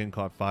the dragon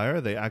caught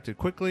fire. They acted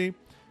quickly.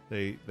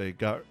 They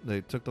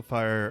took the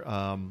fire,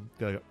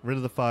 got rid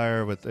of the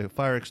fire with the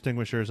fire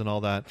extinguishers and all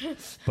that.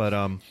 But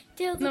No,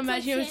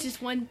 imagine it was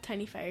just one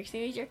tiny fire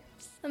extinguisher.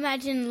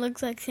 Imagine it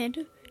looks like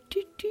Santa.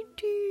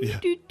 Yeah.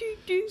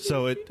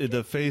 So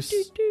the face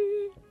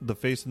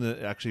in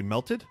the actually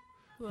melted.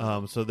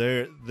 So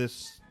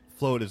this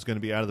float is going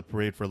to be out of the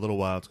parade for a little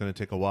while. It's going to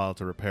take a while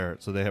to repair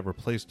it. So they have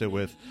replaced it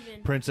with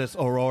Even- Princess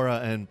Aurora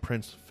and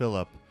Prince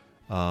Philip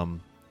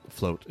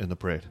float in the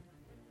parade.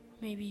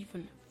 Maybe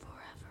even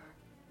forever.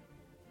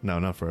 No,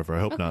 not forever. I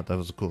hope not. That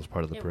was the coolest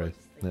part of the It parade.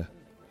 was. Yeah.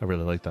 I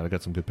really like that. I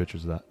got some good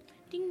pictures of that.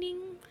 Ding ding.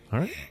 All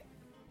right.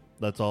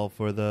 That's all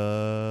for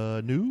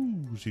the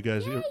news. You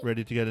guys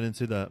ready to get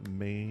into the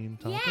main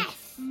topic?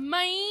 Yes.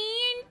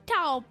 Main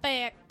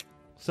topic.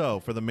 So,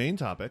 for the main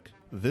topic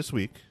this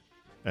week,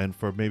 and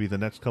for maybe the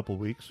next couple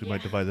weeks, we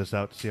might divide this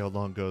out to see how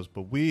long it goes,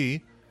 but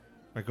we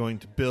are going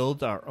to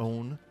build our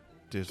own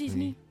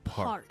Disney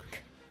park.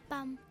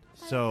 Bum.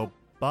 So,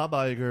 Bob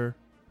Iger,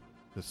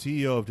 the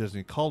CEO of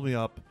Disney, called me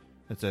up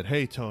and said,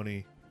 "Hey,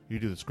 Tony, you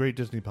do this great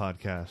Disney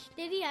podcast.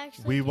 Did he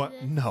actually? We do want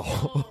this? no,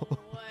 No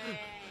way.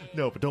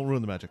 no, but don't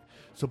ruin the magic."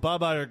 So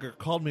Bob Iger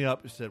called me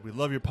up and said, "We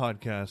love your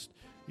podcast.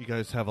 You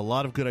guys have a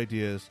lot of good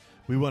ideas.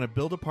 We want to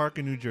build a park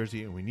in New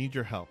Jersey, and we need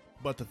your help.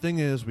 But the thing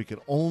is, we could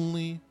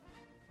only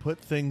put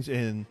things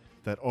in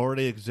that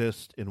already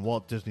exist in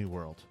Walt Disney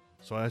World."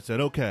 So I said,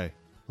 "Okay,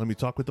 let me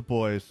talk with the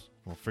boys.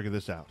 We'll figure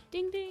this out."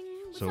 Ding ding.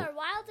 With our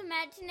wild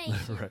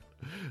imagination. Right.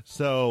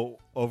 So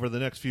over the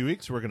next few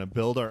weeks, we're going to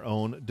build our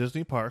own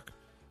Disney park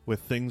with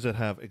things that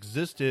have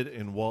existed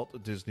in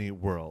Walt Disney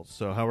World.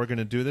 So how we're going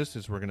to do this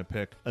is we're going to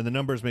pick, and the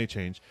numbers may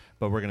change,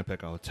 but we're going to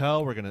pick a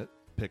hotel, we're going to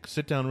pick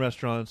sit-down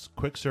restaurants,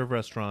 quick-serve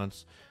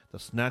restaurants, the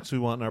snacks we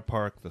want in our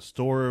park, the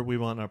store we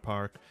want in our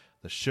park,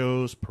 the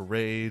shows,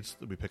 parades,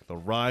 we pick the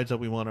rides that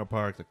we want in our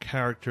park, the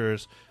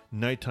characters,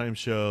 nighttime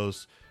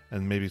shows,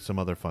 and maybe some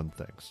other fun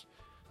things.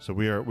 So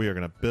we are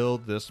going to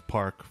build this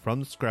park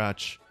from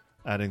scratch,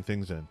 adding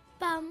things in.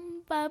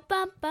 Bum bum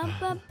bum bum bum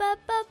bum bum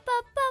bum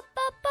bum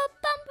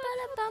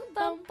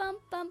bum bum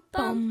bum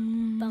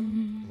bum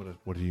bum.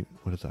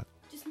 What is that?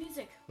 Just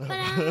music.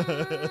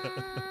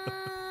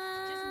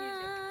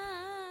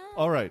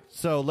 All right,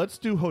 so let's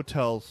do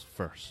hotels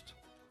first.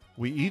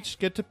 We each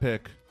get to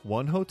pick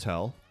one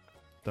hotel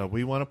that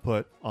we want to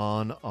put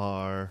on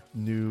our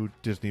new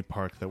Disney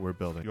park that we're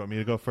building. You want me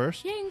to go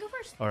first? Yeah, you can go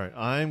first. All right,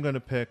 I'm going to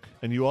pick,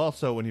 and you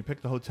also, when you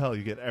pick the hotel,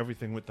 you get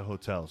everything with the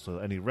hotel. So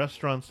any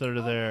restaurants that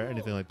are there, cool.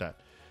 anything like that.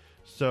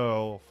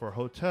 So for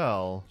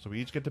hotel, so we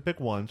each get to pick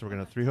one. So we're going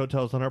to have 3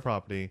 hotels on our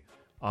property.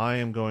 I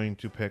am going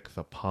to pick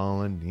the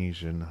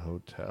Polynesian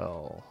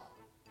Hotel.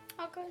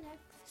 I'll go next.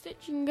 Stitch,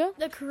 you can go.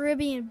 The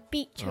Caribbean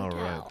Beach All Hotel.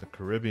 right, the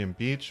Caribbean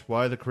Beach.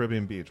 Why the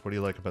Caribbean Beach? What do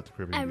you like about the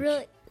Caribbean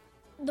Beach?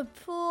 The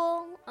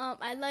pool.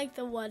 I like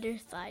the water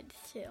slides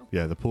too.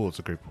 Yeah, the pool is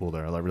a great pool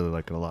there. I really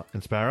like it a lot.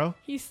 And Sparrow?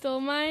 He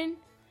stole mine.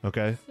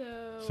 Okay.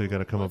 So you got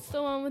to come what's up.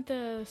 the one with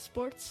the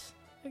sports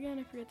again?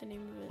 I forget the name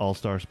of it. All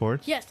Star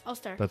Sports? Yes, All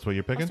Star. That's what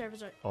you're picking? All Star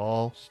Resort.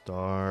 All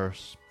Star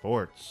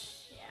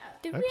Sports.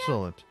 Yeah.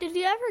 Excellent. Did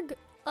you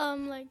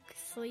ever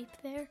sleep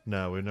there?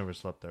 No, we've never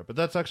slept there. But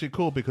that's actually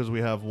cool because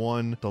we have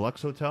one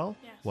deluxe hotel,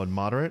 Yes. one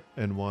moderate,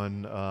 and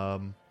one, I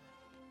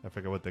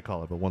forget what they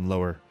call it, but one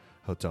lower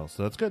hotel.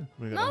 So that's good.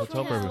 We got a Motel.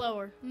 hotel Which for one's every-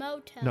 lower?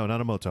 Motel. No,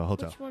 not a motel,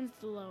 hotel. Which one's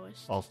the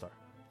lowest? All Star.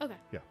 Okay.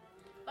 Yeah.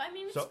 But I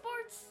mean, it's So-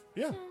 sports.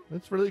 Yeah, so-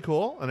 it's really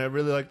cool, and I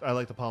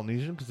like the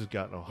Polynesian because it's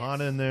got Ohana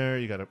Yes. in there.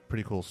 You got a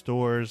pretty cool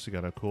stores. You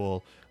got a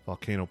cool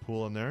volcano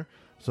pool in there.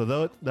 So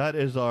that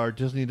is our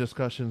Disney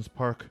Discussions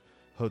Park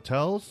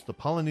hotels: the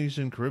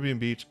Polynesian, Caribbean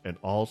Beach, and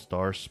All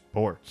Star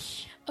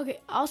Sports.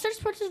 Okay, All Star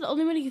Sports is the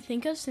only one you can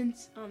think of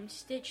since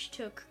Stitch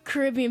took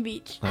Caribbean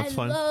Beach. That's I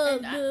fine.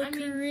 love And the I mean,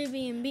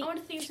 Caribbean Beach. I want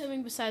to think of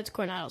something besides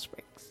Coronado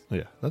Springs.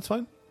 Yeah, that's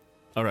fine.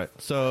 All right.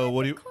 So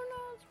what do you?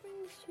 Coronado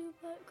Springs too,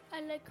 but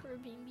I like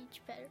Caribbean Beach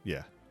better.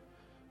 Yeah.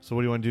 So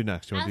what do you want to do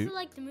next? You I want also to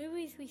like the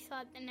movies we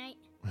saw at the night.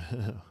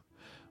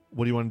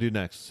 What do you want to do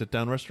next? Sit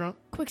down restaurant?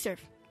 Quick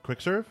serve.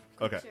 Quick serve?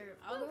 Okay.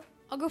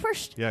 I'll go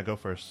first. Yeah, go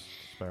first.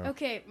 Sparrow.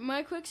 Okay,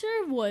 my quick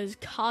serve was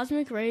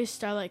Cosmic Rays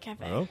Starlight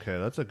Cafe. Okay,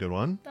 that's a good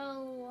one. The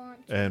launch.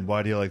 And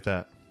why do you like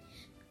that?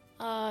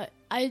 I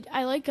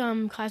like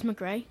Cosmic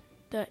Ray,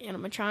 the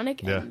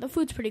animatronic, Yeah. and the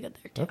food's pretty good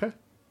there too. Okay.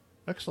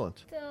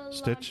 Excellent. The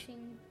Stitch?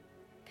 launching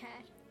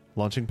pad.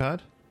 Launching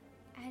pad?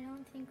 I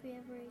don't think we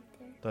ever ate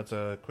there. That's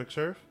a quick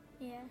serve?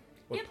 Yeah.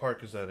 What Yep.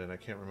 park is that in? I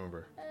can't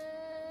remember.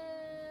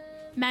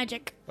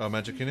 Magic. Oh,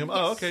 Magic Kingdom?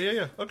 Oh, Yes. okay,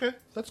 yeah. Okay,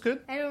 that's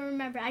good. I don't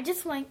remember. I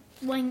just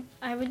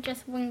I would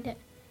just winged it.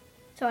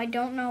 So I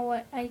don't know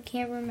what. I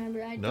can't remember.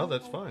 No,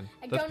 that's fine.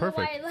 I That's don't perfect.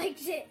 know why I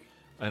liked it.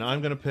 And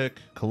I'm going to pick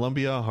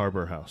Columbia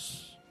Harbor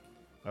House.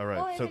 All Oh, I right,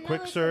 have so another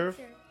quick serve.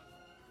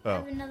 I Oh,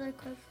 have another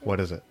quick serve. what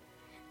is it?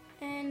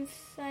 And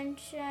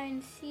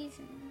Sunshine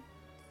Season.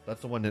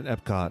 That's the one in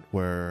Epcot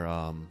where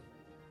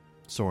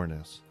Soren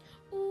is.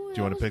 Ooh, Do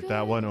you want to pick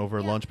that one over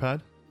Yeah.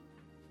 Launchpad?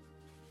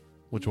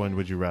 Which one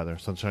would you rather?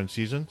 Sunshine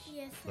Seasons?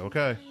 Yes.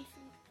 Okay.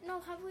 No,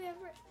 have we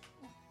ever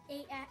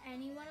ate at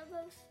any one of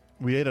those?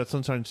 We ate at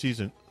Sunshine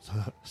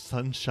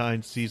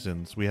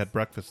Seasons. We had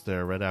breakfast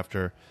there right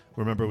after.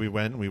 Remember, we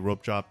went and we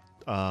rope dropped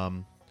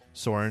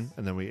Soren,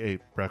 and then we ate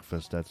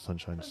breakfast at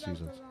Sunshine What about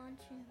Seasons. the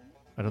launching?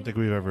 I don't think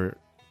we've ever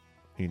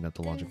eaten at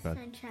the Then launching pad.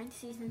 Sunshine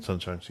Season.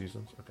 Sunshine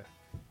Seasons. Okay.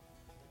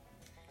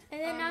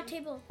 And then now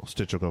table. Well,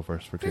 Stitch will go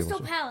first for Crystal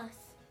tables. Palace.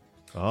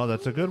 Oh,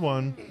 that's a good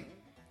one.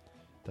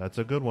 That's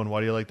a good one. Why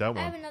do you like that I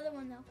have one? another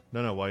one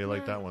though. No. Why do you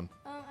like that one?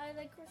 I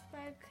like Crystal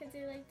Palace because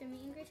they like the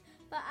meet and greets,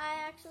 but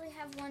I actually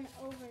have one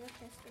over the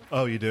Crystal.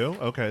 Oh, you do?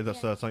 Okay, that's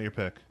Yeah. so that's not your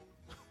pick.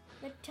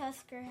 The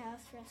Tusker House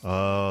restaurant.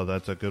 Oh,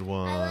 that's a good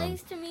one. I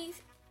liked to meet.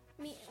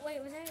 Wait,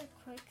 was that a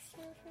quick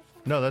serve or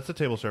something? No, that's a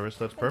table service.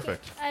 That's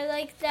perfect. Okay. I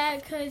like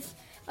that because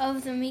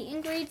of the meet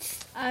and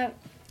greets,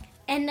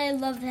 and I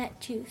love that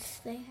juice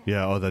they have.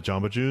 Yeah, oh, that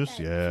Jamba Juice?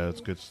 That Yeah, juice.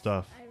 it's good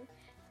stuff.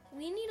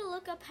 We need to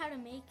look up how to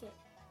make it.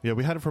 Yeah,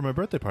 we had it for my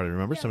birthday party,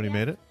 remember? Yeah, Somebody we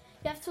made have- it?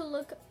 We have to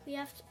look. We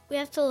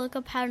have to look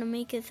up how to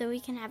make it so we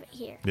can have it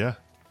here. Yeah.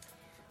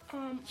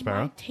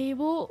 Sparrow?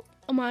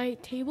 My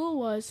table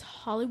was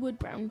Hollywood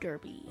Brown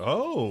Derby.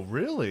 Oh,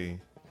 really?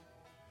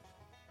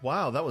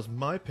 Wow, that was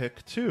my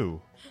pick,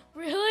 too.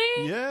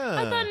 Really? Yeah.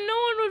 I thought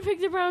no one would pick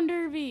the Brown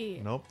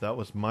Derby. Nope, that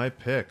was my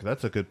pick.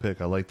 That's a good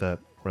pick. I like that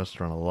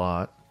restaurant a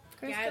lot.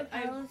 Crystal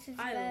Palace is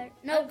better. I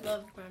Nope.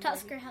 love Brown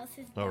Tusker House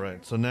is better. All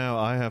right, so now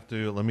I have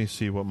to, let me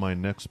see what my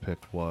next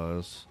pick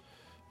was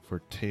for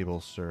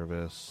table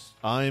service.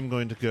 I'm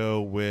going to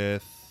go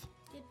with,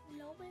 Did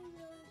nobody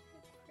really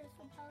pick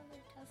Crystal Palace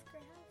or Tusker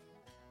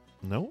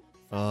House? no.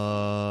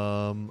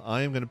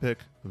 I am going to pick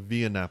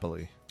Via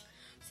Napoli.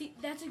 See,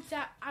 that's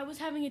exact. I was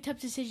having a tough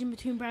decision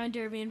between Brown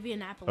Derby and Via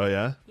Napoli. Oh,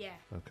 yeah? Yeah.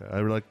 Okay, I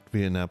like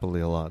Via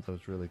Napoli a lot. That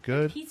was really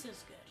good.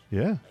 Pizza's good.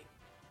 Yeah.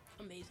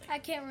 Amazing. I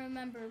can't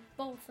remember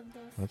both of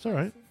those. That's all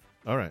right. places.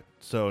 All right,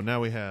 so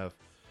now we have,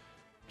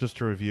 just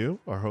to review,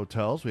 our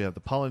hotels. We have the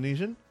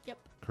Polynesian, Yep.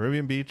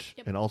 Caribbean Beach,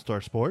 Yep. and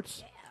All-Star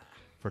Sports.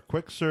 For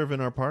quick serve in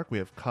our park, we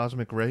have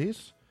Cosmic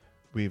Rays.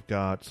 We've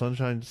got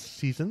Sunshine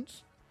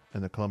Seasons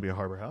and the Columbia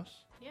Harbor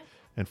House. Yeah.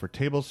 And for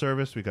table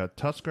service, we got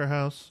Tusker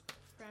House,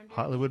 Brown Derby.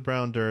 Hollywood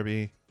Brown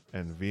Derby,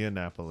 and Via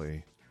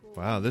Napoli.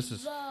 Wow, this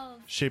is Love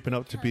shaping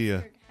up to be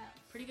a Tusker House.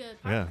 Pretty good.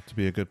 to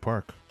be a good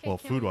park. Okay, Well,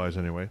 can food wise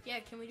anyway. Yeah,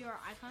 can we do our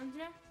icons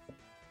now?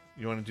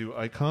 You want to do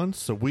icons?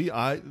 So we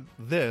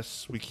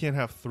can't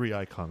have 3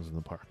 icons in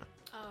the park.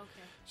 Oh,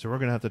 okay. So we're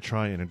gonna have to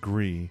try and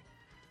agree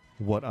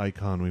what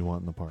icon we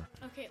want in the park.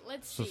 Okay,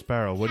 let's So see.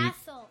 Sparrow, what do you?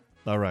 Castle.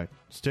 All right,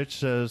 Stitch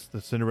says the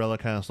Cinderella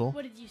Castle.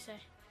 What did you say?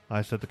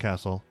 I said the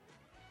castle.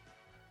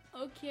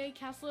 Okay,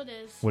 castle it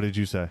is. What did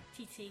you say?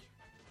 TT.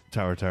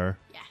 Tower Terror.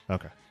 Yeah.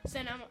 Okay,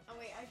 So now,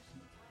 wait,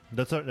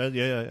 that's all,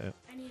 yeah.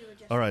 I need to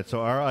adjust. All right,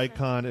 so our Okay.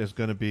 icon is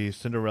going to be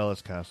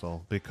Cinderella's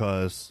castle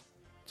because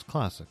it's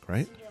classic,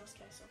 right? Cinderella's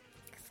castle.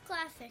 It's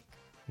classic.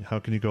 How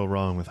can you go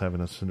wrong with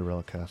having a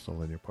Cinderella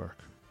castle in your park?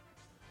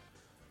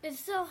 It's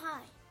so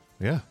high.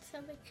 Yeah.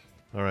 So big.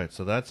 All right,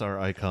 so that's our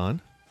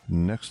icon.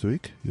 Next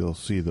week, you'll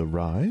see the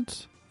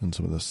rides and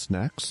some of the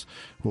snacks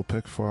we'll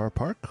pick for our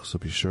park. So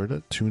be sure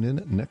to tune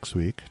in next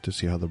week to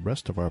see how the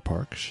rest of our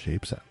park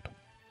shapes out.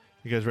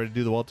 You guys ready to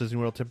do the Walt Disney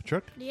World tip and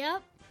trick?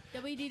 Yep.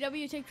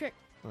 WDW take trick.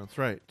 That's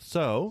right.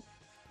 So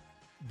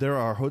there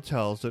are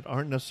hotels that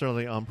aren't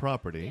necessarily on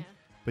property, Yeah.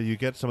 but you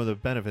get some of the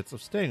benefits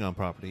of staying on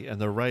property, and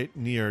they're right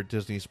near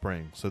Disney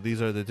Springs. So these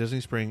are the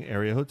Disney Spring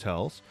area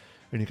hotels,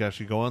 and you can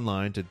actually go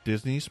online to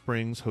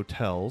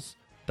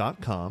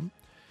DisneySpringsHotels.com,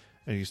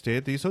 and you stay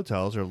at these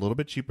hotels. They're a little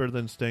bit cheaper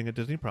than staying at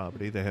Disney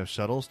property. They have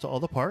shuttles to all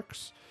the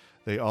parks.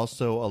 They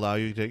also allow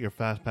you to get your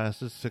fast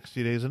passes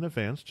 60 days in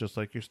advance, just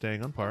like you're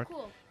staying on park.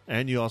 Cool.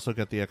 And you also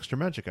get the extra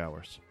magic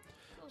hours.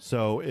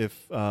 So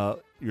if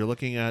you're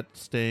looking at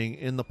staying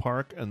in the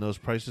park and those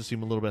prices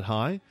seem a little bit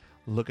high,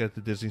 look at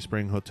the Disney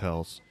Spring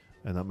hotels,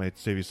 and that might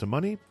save you some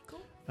money.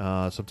 Cool.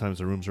 Sometimes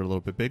the rooms are a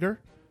little bit bigger,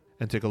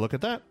 and take a look at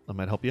that. That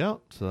might help you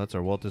out. So that's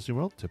our Walt Disney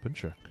World tip and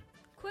trick.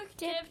 Quick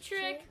tip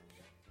trick.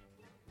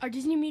 Our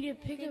Disney Media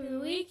Pick of the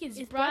Week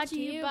is brought to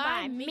you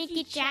by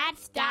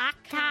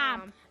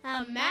MickeyChats.com,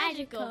 a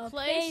magical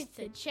place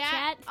to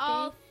chat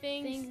all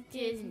things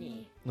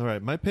Disney. All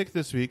right, my pick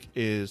this week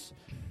is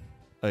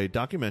a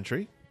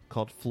documentary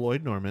called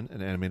Floyd Norman,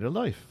 An Animated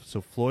Life.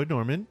 So Floyd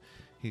Norman,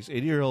 he's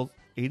 80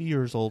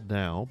 years old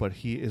now, but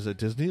he is a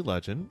Disney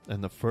legend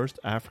and the first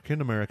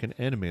African-American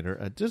animator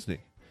at Disney.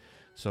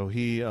 So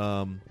he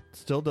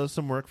still does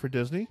some work for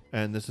Disney,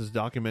 and this is a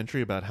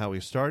documentary about how he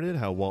started,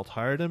 how Walt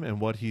hired him,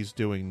 and what he's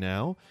doing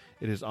now.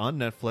 It is on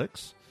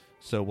Netflix,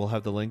 so we'll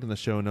have the link in the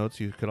show notes.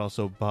 You could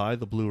also buy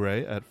the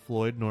Blu-ray at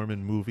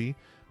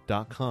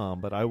FloydNormanMovie.com,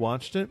 but I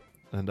watched it,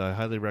 and I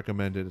highly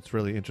recommend it. It's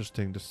really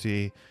interesting to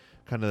see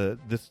kind of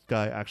this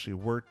guy actually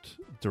worked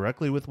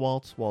directly with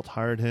Walt. Walt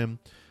hired him.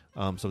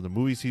 Some of the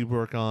movies he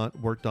worked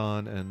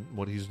on, and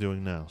what he's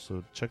doing now.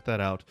 So check that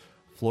out.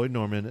 Floyd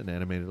Norman, An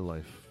Animated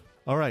Life.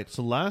 All right,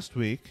 so last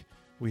week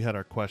we had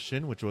our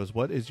question, which was,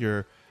 what is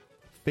your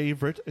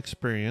favorite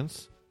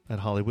experience at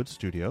Hollywood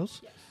Studios?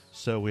 Yes.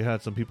 So we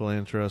had some people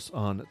answer us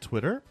on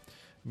Twitter.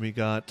 We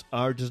got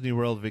Our Disney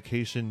World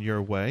Vacation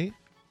Your Way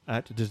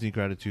at Disney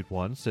Gratitude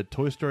 1 said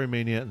Toy Story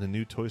Mania and the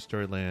new Toy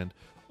Story Land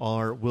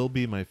will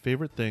be my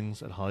favorite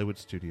things at Hollywood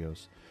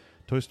Studios.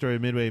 Toy Story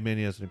Midway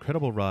Mania is an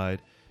incredible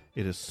ride.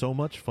 It is so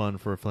much fun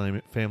for a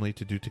family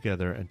to do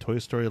together, and Toy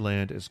Story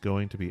Land is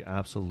going to be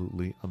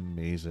absolutely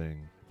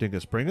amazing.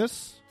 Dingus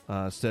Bringus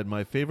said,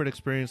 my favorite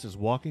experience is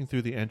walking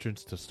through the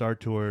entrance to Star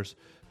Tours,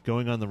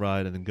 going on the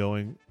ride, and then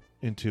going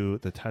into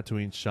the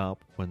Tatooine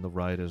shop when the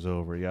ride is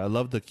over. Yeah, I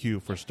love the queue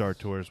for Star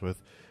Tours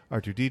with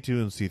R2-D2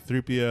 and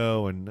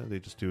C-3PO, and they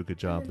just do a good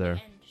job And there.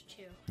 The end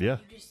too. Yeah.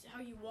 How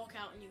you walk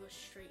out and you go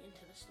straight into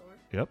the store.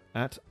 Yep.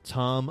 At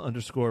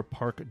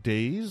Tom_Park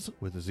Days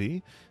with a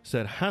Z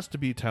said, has to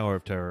be Tower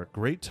of Terror.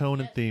 Great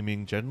tone and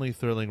theming, genuinely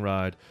thrilling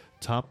ride,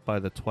 topped by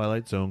the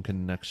Twilight Zone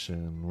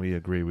connection. We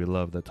agree. We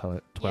love the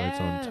Twilight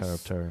Zone Tower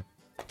of Terror.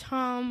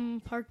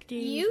 Tom Park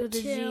Days You with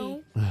a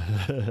too.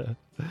 Z.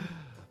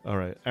 All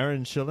right.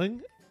 Aaron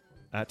Schilling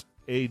at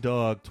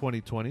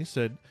ADog2020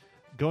 said,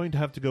 going to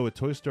have to go with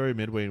Toy Story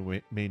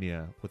Midway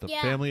Mania. With a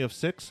family of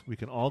 6, we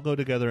can all go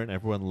together and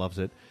everyone loves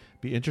it.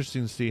 Be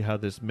interesting to see how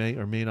this may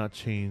or may not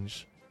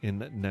change in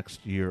the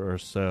next year or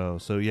so.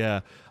 So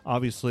yeah,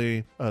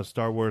 obviously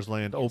Star Wars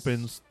Land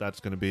opens. That's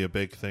going to be a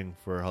big thing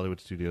for Hollywood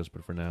Studios,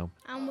 but for now.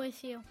 I'm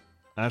with you.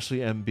 Ashley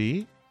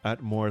MB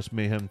at Morris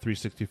Mayhem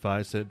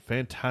 365 said,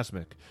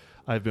 Fantasmic.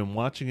 I've been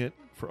watching it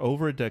for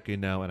over a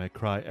decade now and I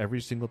cry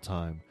every single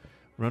time.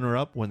 Runner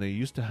up when they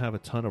used to have a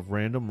ton of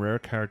random rare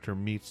character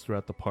meets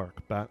throughout the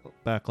park.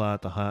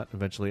 Backlot, the Hut,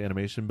 eventually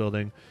Animation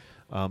Building.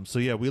 So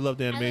yeah, we loved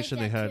the animation.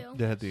 like that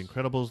They had the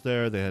Incredibles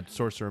there. They had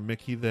Sorcerer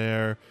Mickey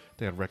there.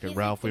 They had Wreck-It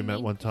Ralph. We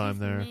met one time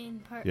there.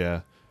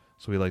 Yeah,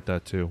 so we like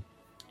that too.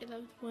 I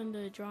love when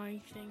the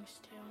drawing things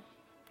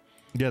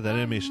too. Yeah, that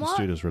animation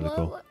studio is really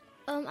cool.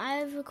 I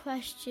have a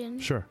question.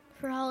 Sure.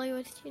 For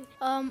Hollywood Studios.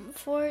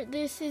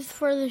 This is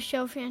for the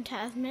show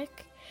Fantasmic.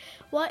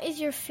 What is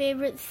your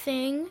favorite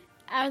thing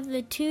out of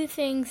the 2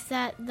 things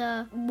that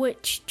the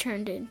witch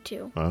turned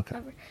into? Okay.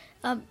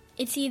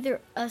 It's either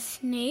a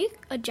snake,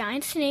 a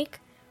giant snake,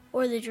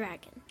 or the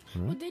dragon.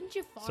 Well, didn't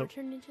Jafar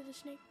turn into the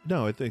snake?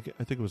 No, I think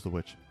it was the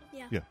witch.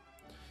 Yeah.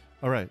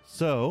 All right.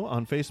 So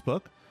on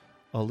Facebook,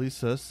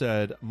 Alisa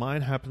said,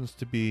 mine happens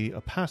to be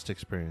a past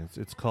experience.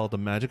 It's called The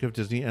Magic of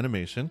Disney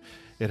Animation.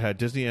 It had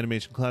Disney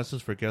animation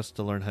classes for guests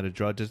to learn how to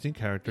draw Disney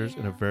characters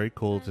in a very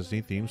cool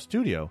Disney-themed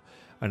studio.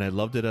 And I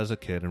loved it as a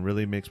kid and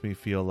really makes me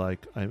feel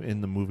like I'm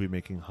in the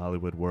movie-making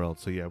Hollywood world.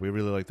 So yeah, we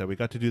really like that. We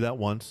got to do that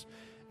once.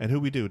 And who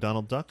we do?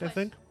 Donald Duck, Twice. I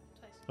think?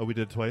 Twice. Oh, we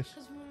did it twice?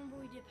 Because remember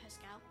we did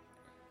Pascal?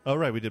 Oh,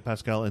 right. We did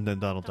Pascal and then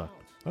Donald Duck.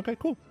 Okay,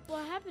 cool.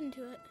 What happened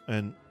to it?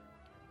 And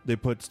they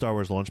put Star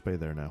Wars Launch Bay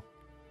there now.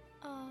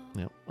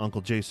 Yeah.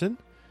 Uncle Jason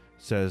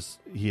says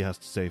he has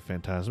to say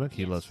Fantasmic.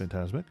 He loves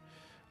Fantasmic.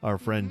 Our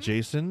friend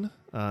Jason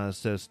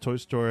says Toy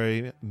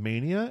Story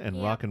Mania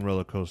and Rock and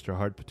Roller Coaster.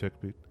 Hard to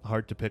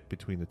pick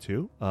between the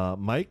two.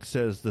 Mike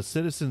says the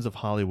citizens of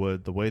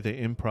Hollywood, the way they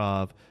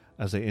improv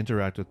as they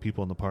interact with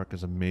people in the park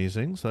is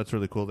amazing. So that's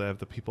really cool. They have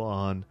the people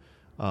on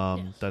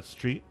that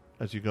street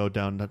as you go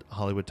down the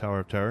Hollywood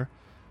Tower of Terror.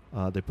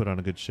 They put on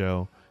a good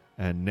show.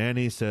 And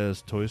Nanny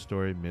says Toy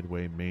Story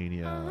Midway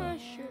Mania.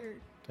 Sure.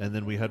 And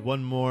then we had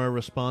one more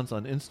response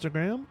on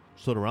Instagram.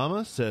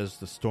 Sotorama says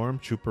the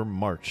Stormtrooper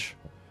March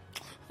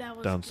That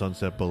was down good.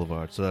 Sunset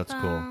Boulevard. So that's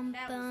cool.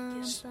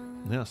 was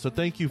Yeah, so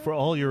thank you for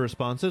all your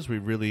responses. We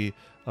really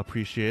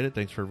appreciate it.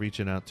 Thanks for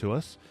reaching out to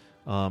us.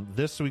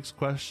 This week's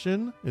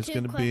question is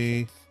going to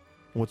be...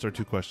 What's our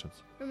 2 questions?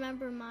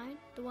 Remember mine?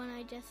 The one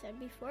I just said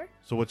before?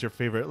 So what's your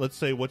favorite... Let's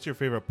say, what's your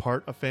favorite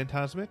part of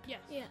Fantasmic? Yes.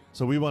 Yeah.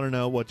 So we want to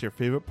know what's your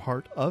favorite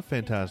part of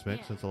Fantasmic,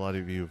 Yeah. since a lot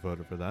of you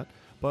voted for that.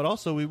 But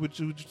also, we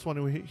just want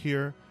to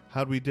hear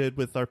how we did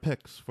with our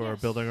picks for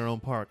Yes. building our own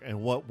park,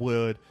 and what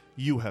would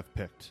you have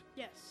picked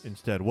Yes.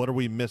 instead? What are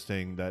we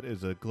missing that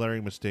is a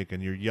glaring mistake,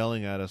 and you're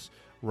yelling at us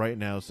right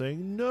now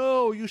saying,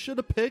 no, you should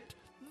have picked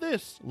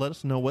this. Let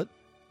us know what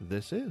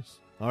this is.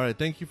 All right,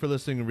 thank you for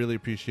listening. I really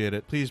appreciate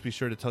it. Please be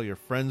sure to tell your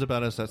friends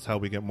about us. That's how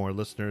we get more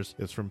listeners.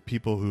 It's from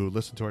people who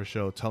listen to our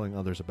show, telling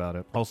others about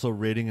it. Also,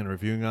 rating and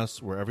reviewing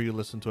us wherever you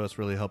listen to us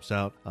really helps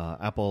out.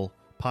 Apple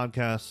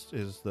Podcasts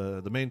is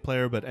the main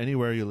player, but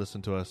anywhere you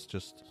listen to us,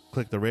 just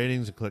click the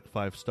ratings and click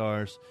 5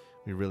 stars.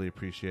 We really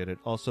appreciate it.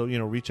 Also,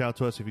 reach out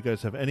to us if you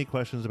guys have any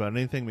questions about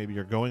anything. Maybe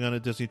you're going on a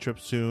Disney trip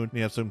soon and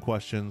you have some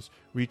questions.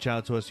 Reach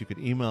out to us. You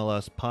can email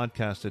us,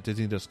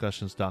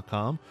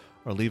 podcast@disneydiscussions.com,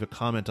 or leave a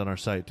comment on our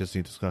site,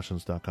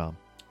 disneydiscussions.com.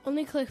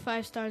 Only click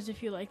 5 stars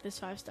if you like this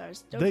 5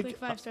 stars. Don't They- click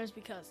 5 stars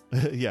because.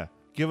 Yeah.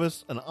 Give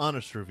us an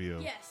honest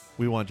review. Yes.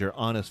 We want your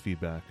honest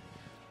feedback.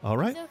 All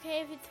right? It's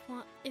okay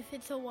if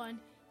it's a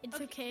 1.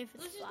 It's okay if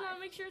it's Let's just 5. not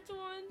make sure it's a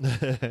 1.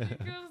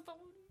 Girls don't.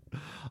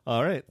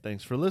 All right.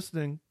 Thanks for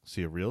listening. See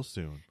you real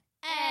soon.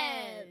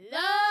 Aloha.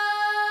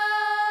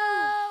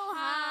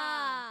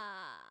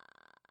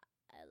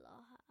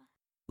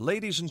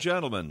 Ladies and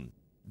gentlemen,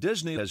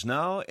 Disney has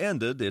now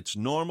ended its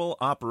normal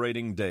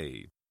operating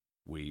day.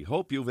 We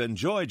hope you've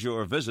enjoyed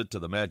your visit to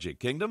the Magic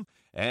Kingdom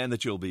and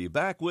that you'll be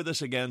back with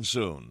us again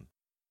soon.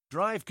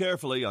 Drive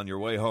carefully on your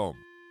way home.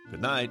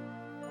 Good night.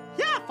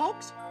 Yeah,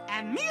 folks,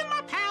 and me and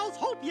my pals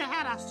hope you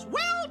had a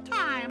swell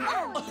time.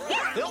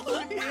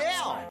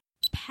 Yeah.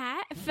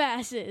 Pat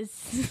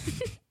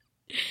passes.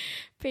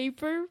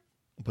 Paper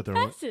But they're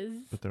passes.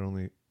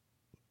 only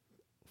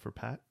for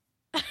Pat?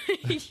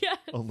 Yeah.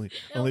 Only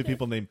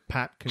people named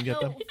Pat can get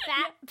them?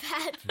 Fat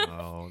Pat.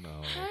 No.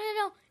 No.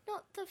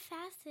 The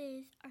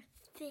fasces are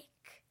thick.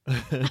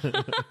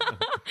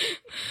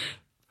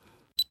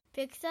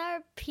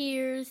 Pixar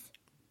Piers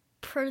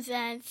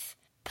presents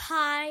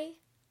Pie.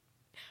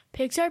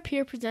 Pixar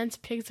Pier presents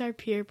Pixar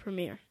Pier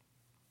Premiere.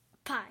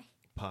 Pie.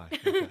 Pie.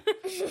 Okay.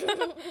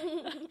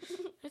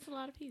 That's a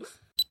lot of peas.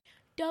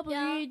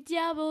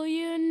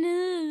 WW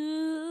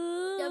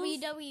News.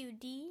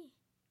 WWD.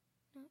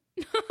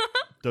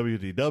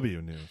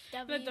 WDW News.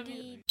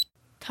 WD.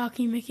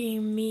 Talking Mickey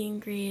meet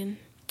and greet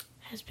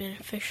has been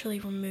officially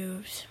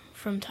removed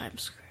from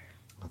Times Square.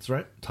 That's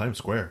right. Times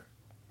Square.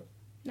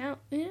 Now,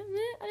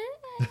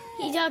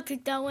 He talked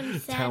like that when he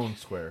said. Town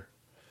Square.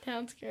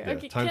 Town Square. Yeah,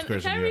 Okay, Times can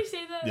Square's in I New York.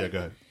 re-say that? Yeah, go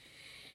ahead.